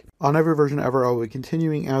week. On Every Version Ever, I'll be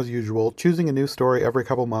continuing as usual, choosing a new story every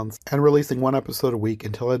couple months, and releasing one episode a week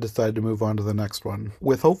until I decide to move on to the next one,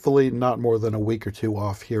 with hopefully not more than a week or two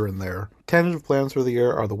off here and there. Tentative plans for the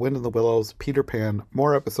year are The Wind in the Willows, Peter Pan,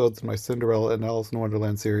 more episodes in my Cinderella and Alice in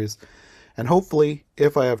Wonderland series, and hopefully,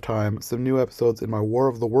 if I have time, some new episodes in my War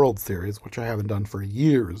of the Worlds series, which I haven't done for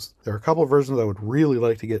years. There are a couple of versions I would really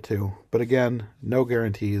like to get to, but again, no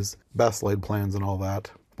guarantees, best laid plans and all that.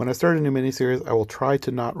 When I start a new miniseries, I will try to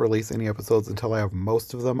not release any episodes until I have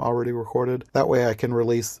most of them already recorded. That way I can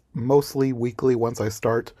release mostly weekly once I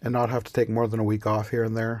start, and not have to take more than a week off here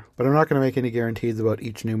and there. But I'm not going to make any guarantees about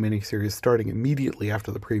each new miniseries starting immediately after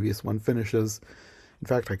the previous one finishes. In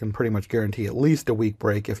fact, I can pretty much guarantee at least a week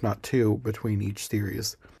break, if not 2, between each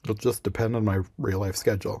series. It'll just depend on my real-life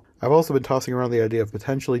schedule. I've also been tossing around the idea of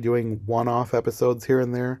potentially doing one-off episodes here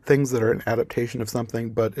and there, things that are an adaptation of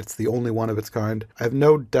something, but it's the only one of its kind. I have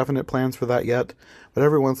no definite plans for that yet, but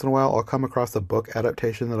every once in a while I'll come across a book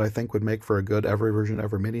adaptation that I think would make for a good Every Version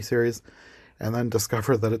Ever miniseries, and then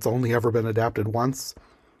discover that it's only ever been adapted once.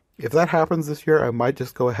 If that happens this year, I might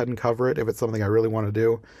just go ahead and cover it if it's something I really want to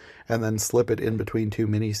do, and then slip it in between 2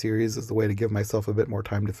 mini-series as a way to give myself a bit more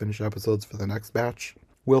time to finish episodes for the next batch.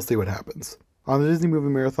 We'll see what happens. On the Disney Movie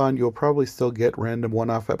Marathon, you'll probably still get random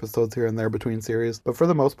one-off episodes here and there between series, but for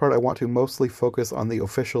the most part I want to mostly focus on the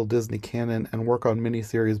official Disney canon and work on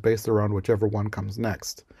mini-series based around whichever one comes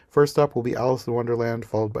next. First up will be Alice in Wonderland,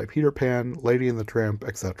 followed by Peter Pan, Lady and the Tramp,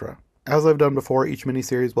 etc. As I've done before, each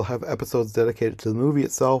miniseries will have episodes dedicated to the movie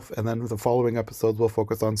itself, and then the following episodes will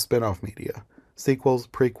focus on spin-off media. Sequels,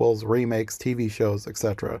 prequels, remakes, TV shows,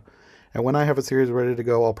 etc. And when I have a series ready to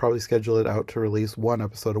go, I'll probably schedule it out to release 1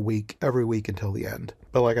 episode a week, every week until the end.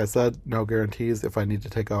 But like I said, no guarantees. If I need to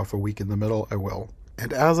take off a week in the middle, I will.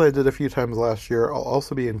 And as I did a few times last year, I'll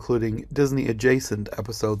also be including Disney-adjacent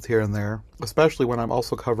episodes here and there, especially when I'm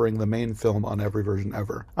also covering the main film on Every Version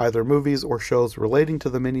Ever. Either movies or shows relating to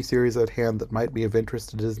the miniseries at hand that might be of interest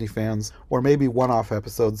to Disney fans, or maybe one-off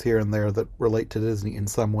episodes here and there that relate to Disney in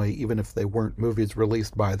some way, even if they weren't movies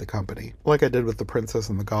released by the company. Like I did with the Princess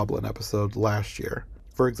and the Goblin episode last year.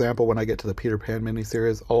 For example, when I get to the Peter Pan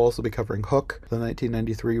miniseries, I'll also be covering Hook, the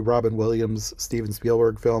 1993 Robin Williams Steven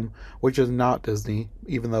Spielberg film, which is not Disney,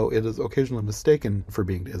 even though it is occasionally mistaken for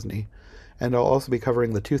being Disney. And I'll also be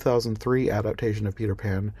covering the 2003 adaptation of Peter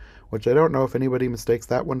Pan, which I don't know if anybody mistakes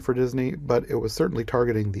that one for Disney, but it was certainly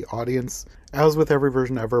targeting the audience. As with Every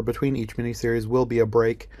Version Ever, between each miniseries will be a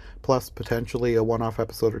break, plus potentially a one-off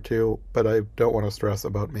episode or 2, but I don't want to stress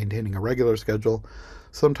about maintaining a regular schedule.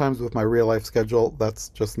 Sometimes with my real-life schedule, that's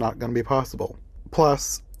just not going to be possible.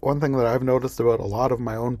 Plus, one thing that I've noticed about a lot of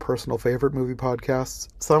my own personal favorite movie podcasts,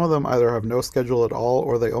 some of them either have no schedule at all,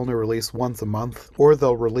 or they only release once a month, or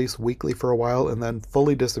they'll release weekly for a while and then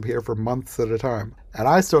fully disappear for months at a time. And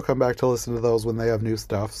I still come back to listen to those when they have new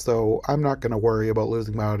stuff, so I'm not going to worry about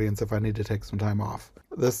losing my audience if I need to take some time off.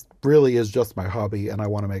 This really is just my hobby, and I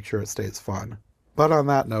want to make sure it stays fun. But on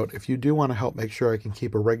that note, if you do want to help make sure I can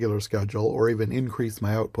keep a regular schedule or even increase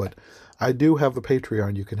my output, I do have a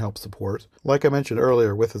Patreon you can help support. Like I mentioned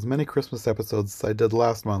earlier, with as many Christmas episodes as I did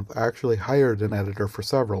last month, I actually hired an editor for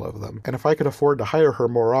several of them. And if I could afford to hire her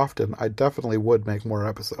more often, I definitely would make more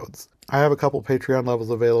episodes. I have a couple Patreon levels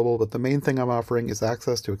available, but the main thing I'm offering is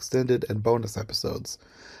access to extended and bonus episodes.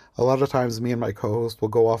 A lot of times me and my co-host will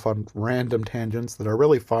go off on random tangents that are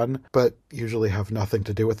really fun, but usually have nothing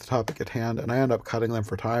to do with the topic at hand, and I end up cutting them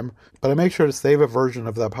for time. But I make sure to save a version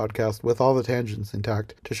of that podcast with all the tangents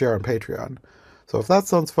intact to share on Patreon. So if that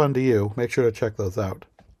sounds fun to you, make sure to check those out.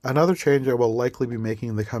 Another change I will likely be making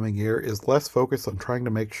in the coming year is less focus on trying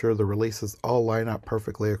to make sure the releases all line up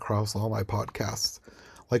perfectly across all my podcasts.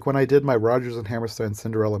 Like when I did my Rodgers and Hammerstein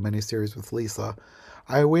Cinderella miniseries with Lisa,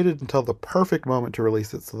 I waited until the perfect moment to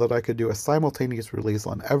release it so that I could do a simultaneous release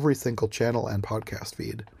on every single channel and podcast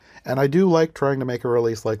feed. And I do like trying to make a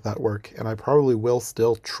release like that work, and I probably will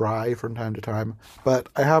still try from time to time. But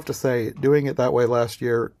I have to say, doing it that way last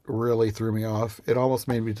year really threw me off. It almost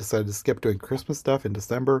made me decide to skip doing Christmas stuff in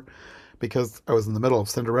December because I was in the middle of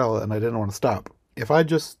Cinderella and I didn't want to stop. If I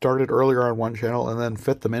just started earlier on one channel and then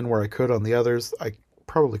fit them in where I could on the others, I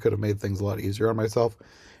probably could have made things a lot easier on myself.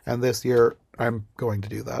 And this year, I'm going to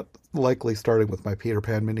do that, likely starting with my Peter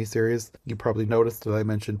Pan miniseries. You probably noticed that I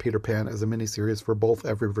mentioned Peter Pan as a miniseries for both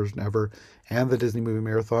Every Version Ever and the Disney Movie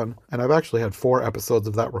Marathon, and I've actually had 4 episodes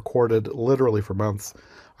of that recorded literally for months.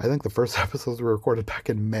 I think the first episodes were recorded back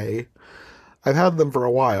in May. I've had them for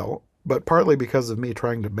a while, but partly because of me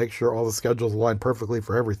trying to make sure all the schedules align perfectly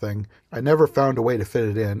for everything, I never found a way to fit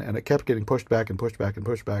it in, and it kept getting pushed back and pushed back and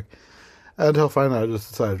pushed back, until finally I just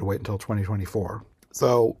decided to wait until 2024.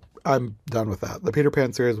 So I'm done with that. The Peter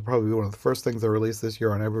Pan series will probably be one of the first things I release this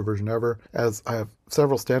year on Every Version Ever, as I have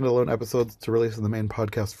several standalone episodes to release in the main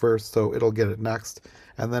podcast first, so it'll get it next,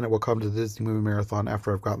 and then it will come to the Disney Movie Marathon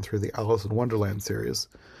after I've gotten through the Alice in Wonderland series.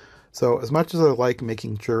 So as much as I like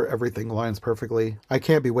making sure everything lines perfectly, I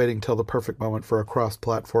can't be waiting till the perfect moment for a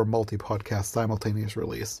cross-platform multi-podcast simultaneous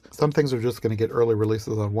release. Some things are just going to get early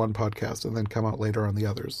releases on one podcast and then come out later on the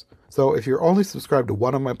others. So if you're only subscribed to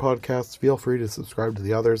one of my podcasts, feel free to subscribe to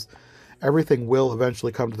the others. Everything will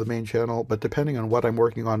eventually come to the main channel, but depending on what I'm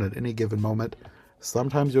working on at any given moment,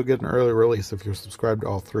 sometimes you'll get an early release if you're subscribed to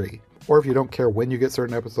all 3. Or if you don't care when you get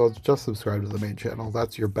certain episodes, just subscribe to the main channel.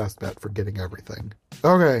 That's your best bet for getting everything.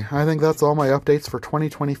 Okay, I think that's all my updates for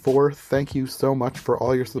 2024. Thank you so much for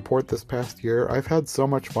all your support this past year. I've had so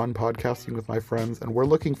much fun podcasting with my friends, and we're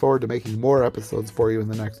looking forward to making more episodes for you in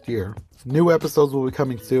the next year. New episodes will be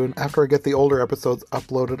coming soon. After I get the older episodes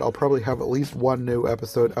uploaded, I'll probably have at least one new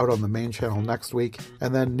episode out on the main channel next week,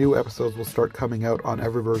 and then new episodes will start coming out on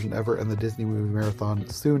Every Version Ever and the Disney Movie Marathon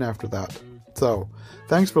soon after that. So,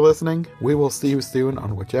 thanks for listening. We will see you soon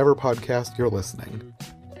on whichever podcast you're listening.